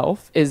story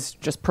itself is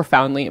just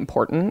profoundly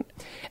important,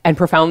 and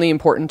profoundly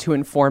important to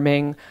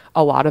informing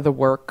a lot of the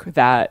work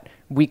that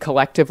we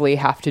collectively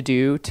have to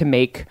do to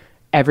make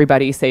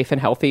everybody safe and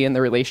healthy in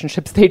the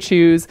relationships they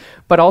choose,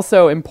 but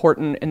also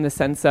important in the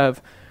sense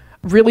of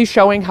really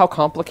showing how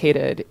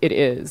complicated it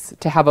is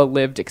to have a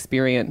lived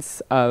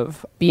experience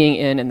of being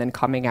in and then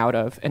coming out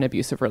of an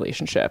abusive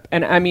relationship.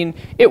 And I mean,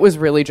 it was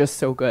really just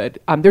so good.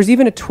 There's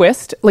even a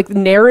twist, like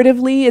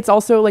narratively, it's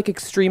also like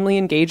extremely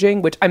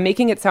engaging, which I'm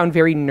making it sound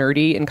very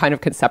nerdy and kind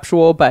of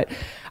conceptual, but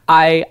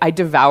I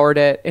devoured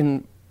it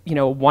in,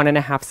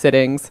 1.5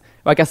 sittings.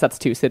 Well, I guess that's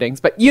 2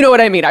 sittings, but you know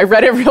what I mean? I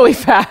read it really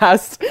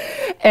fast.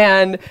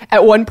 And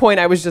at one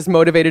point I was just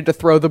motivated to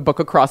throw the book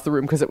across the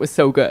room because it was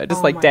so good.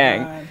 Just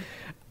dang. God.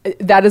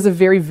 That is a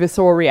very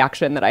visceral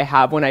reaction that I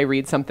have when I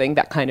read something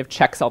that kind of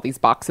checks all these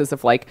boxes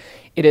of like,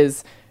 it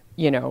is,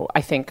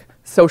 I think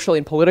socially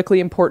and politically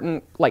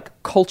important, like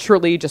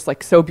culturally, just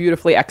like so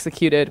beautifully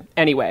executed.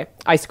 Anyway,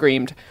 I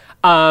screamed.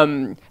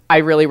 I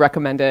really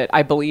recommend it.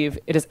 I believe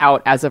it is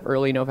out as of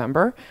early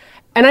November.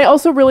 And I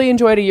also really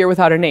enjoyed A Year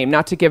Without a Name,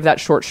 not to give that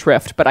short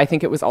shrift, but I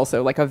think it was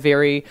also like a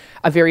very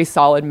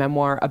solid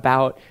memoir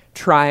about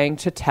trying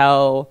to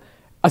tell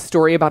a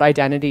story about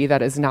identity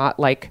that is not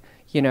like,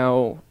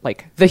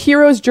 like the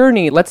hero's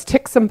journey. Let's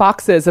tick some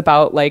boxes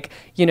about like,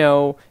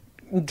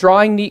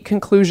 drawing neat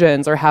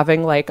conclusions or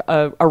having like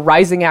a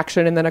rising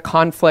action and then a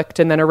conflict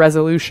and then a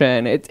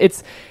resolution.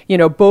 It's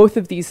both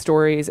of these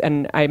stories,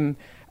 and I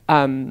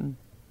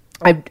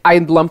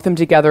lump them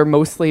together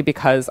mostly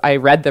because I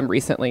read them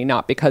recently,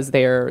 not because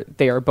they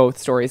are both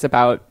stories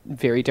about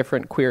very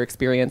different queer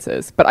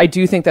experiences. But I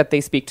do think that they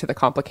speak to the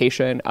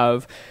complication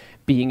of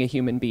being a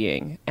human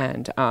being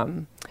and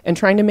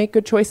trying to make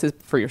good choices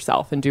for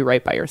yourself and do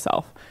right by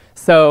yourself.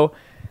 So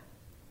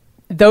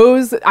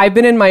I've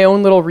been in my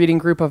own little reading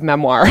group of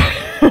memoir,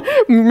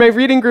 my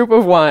reading group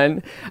of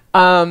 1.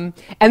 And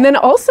then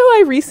also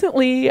I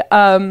recently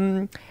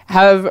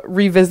have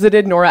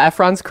revisited Nora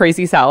Ephron's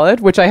Crazy Salad,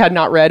 which I had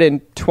not read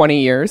in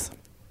 20 years.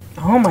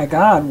 Oh my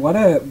God. What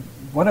a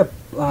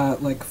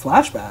like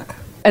flashback.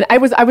 And I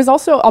was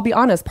also, I'll be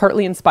honest,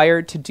 partly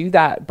inspired to do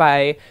that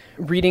by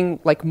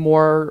reading like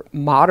more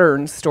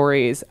modern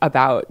stories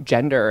about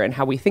gender and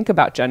how we think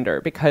about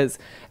gender, because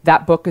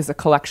that book is a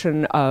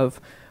collection of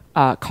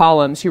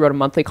columns. She wrote a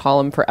monthly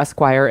column for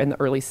Esquire in the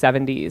early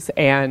 70s.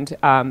 And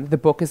the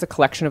book is a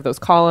collection of those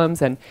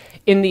columns. And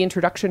in the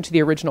introduction to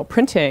the original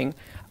printing,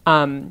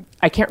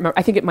 I can't remember,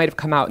 I think it might have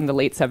come out in the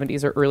late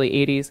 70s or early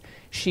 80s.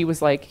 She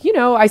was like,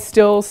 I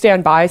still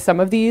stand by some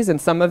of these,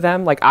 and some of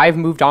them, like I've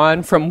moved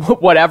on from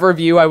whatever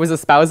view I was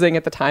espousing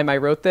at the time I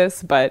wrote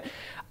this. But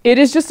it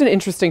is just an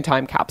interesting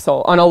time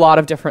capsule on a lot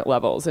of different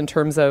levels in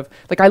terms of,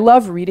 like, I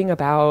love reading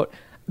about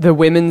the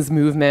women's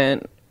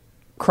movement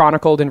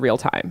chronicled in real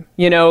time.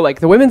 Like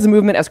the women's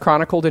movement as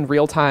chronicled in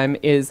real time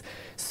is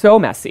so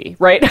messy,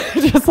 right?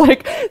 Just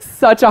like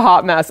such a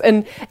hot mess.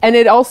 And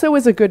it also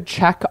is a good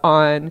check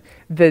on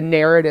the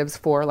narratives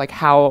for like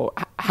how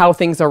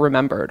things are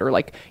remembered, or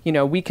like,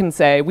 we can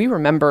say we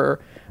remember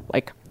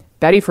like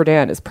Betty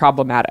Friedan is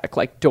problematic,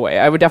 like doy.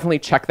 I would definitely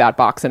check that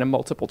box in a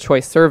multiple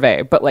choice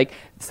survey. But like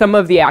some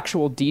of the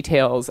actual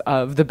details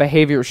of the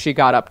behaviors she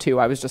got up to,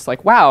 I was just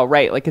like, wow,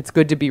 right. Like it's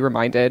good to be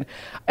reminded.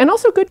 And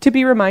also good to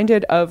be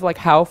reminded of like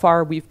how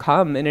far we've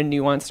come in a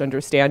nuanced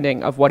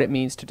understanding of what it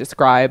means to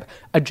describe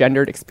a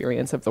gendered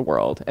experience of the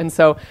world. And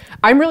so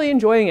I'm really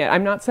enjoying it.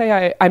 I'm not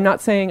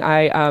saying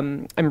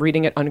I'm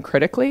reading it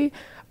uncritically,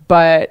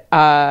 but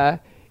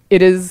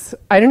it is,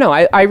 I don't know.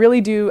 I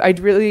really do. I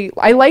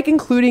like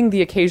including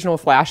the occasional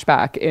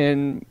flashback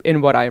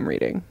in what I'm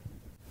reading.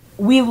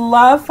 We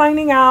love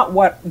finding out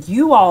what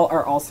you all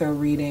are also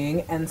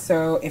reading. And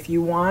so if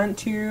you want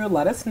to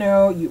let us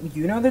know,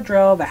 you know the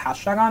drill. The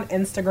hashtag on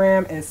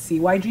Instagram is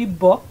CYG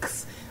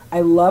Books.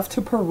 I love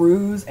to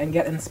peruse and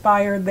get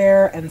inspired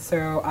there. And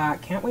so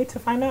can't wait to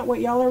find out what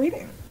y'all are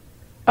reading.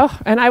 Oh,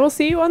 and I will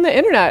see you on the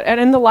internet and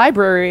in the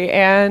library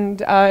and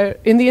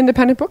in the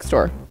independent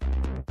bookstore.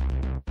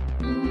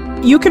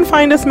 You can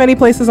find us many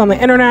places on the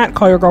internet,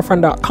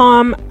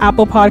 callyourgirlfriend.com,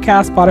 Apple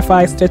Podcasts,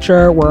 Spotify,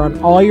 Stitcher. We're on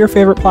all your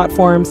favorite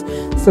platforms.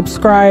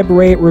 Subscribe,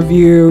 rate,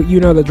 review, you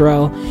know the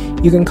drill.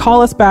 You can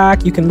call us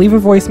back. You can leave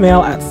a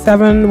voicemail at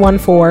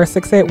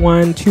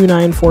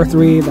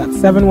 714-681-2943. That's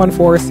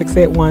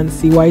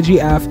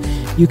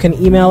 714-681-CYGF. You can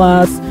email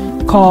us,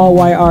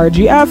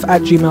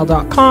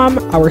 callyrgf@gmail.com.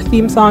 Our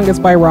theme song is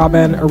by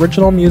Robin.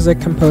 Original music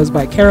composed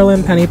by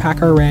Carolyn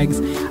Pennypacker Riggs.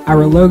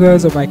 Our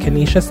logos are by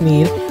Kanisha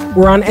Sneed.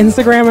 We're on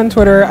Instagram and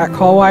Twitter at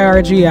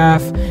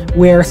callyrgf,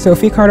 where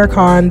Sophie Carter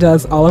Khan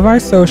does all of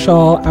our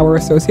social. Our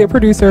associate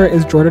producer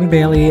is Jordan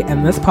Bailey,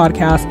 and this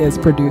podcast is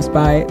produced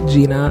by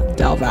Gina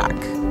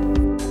Delvac.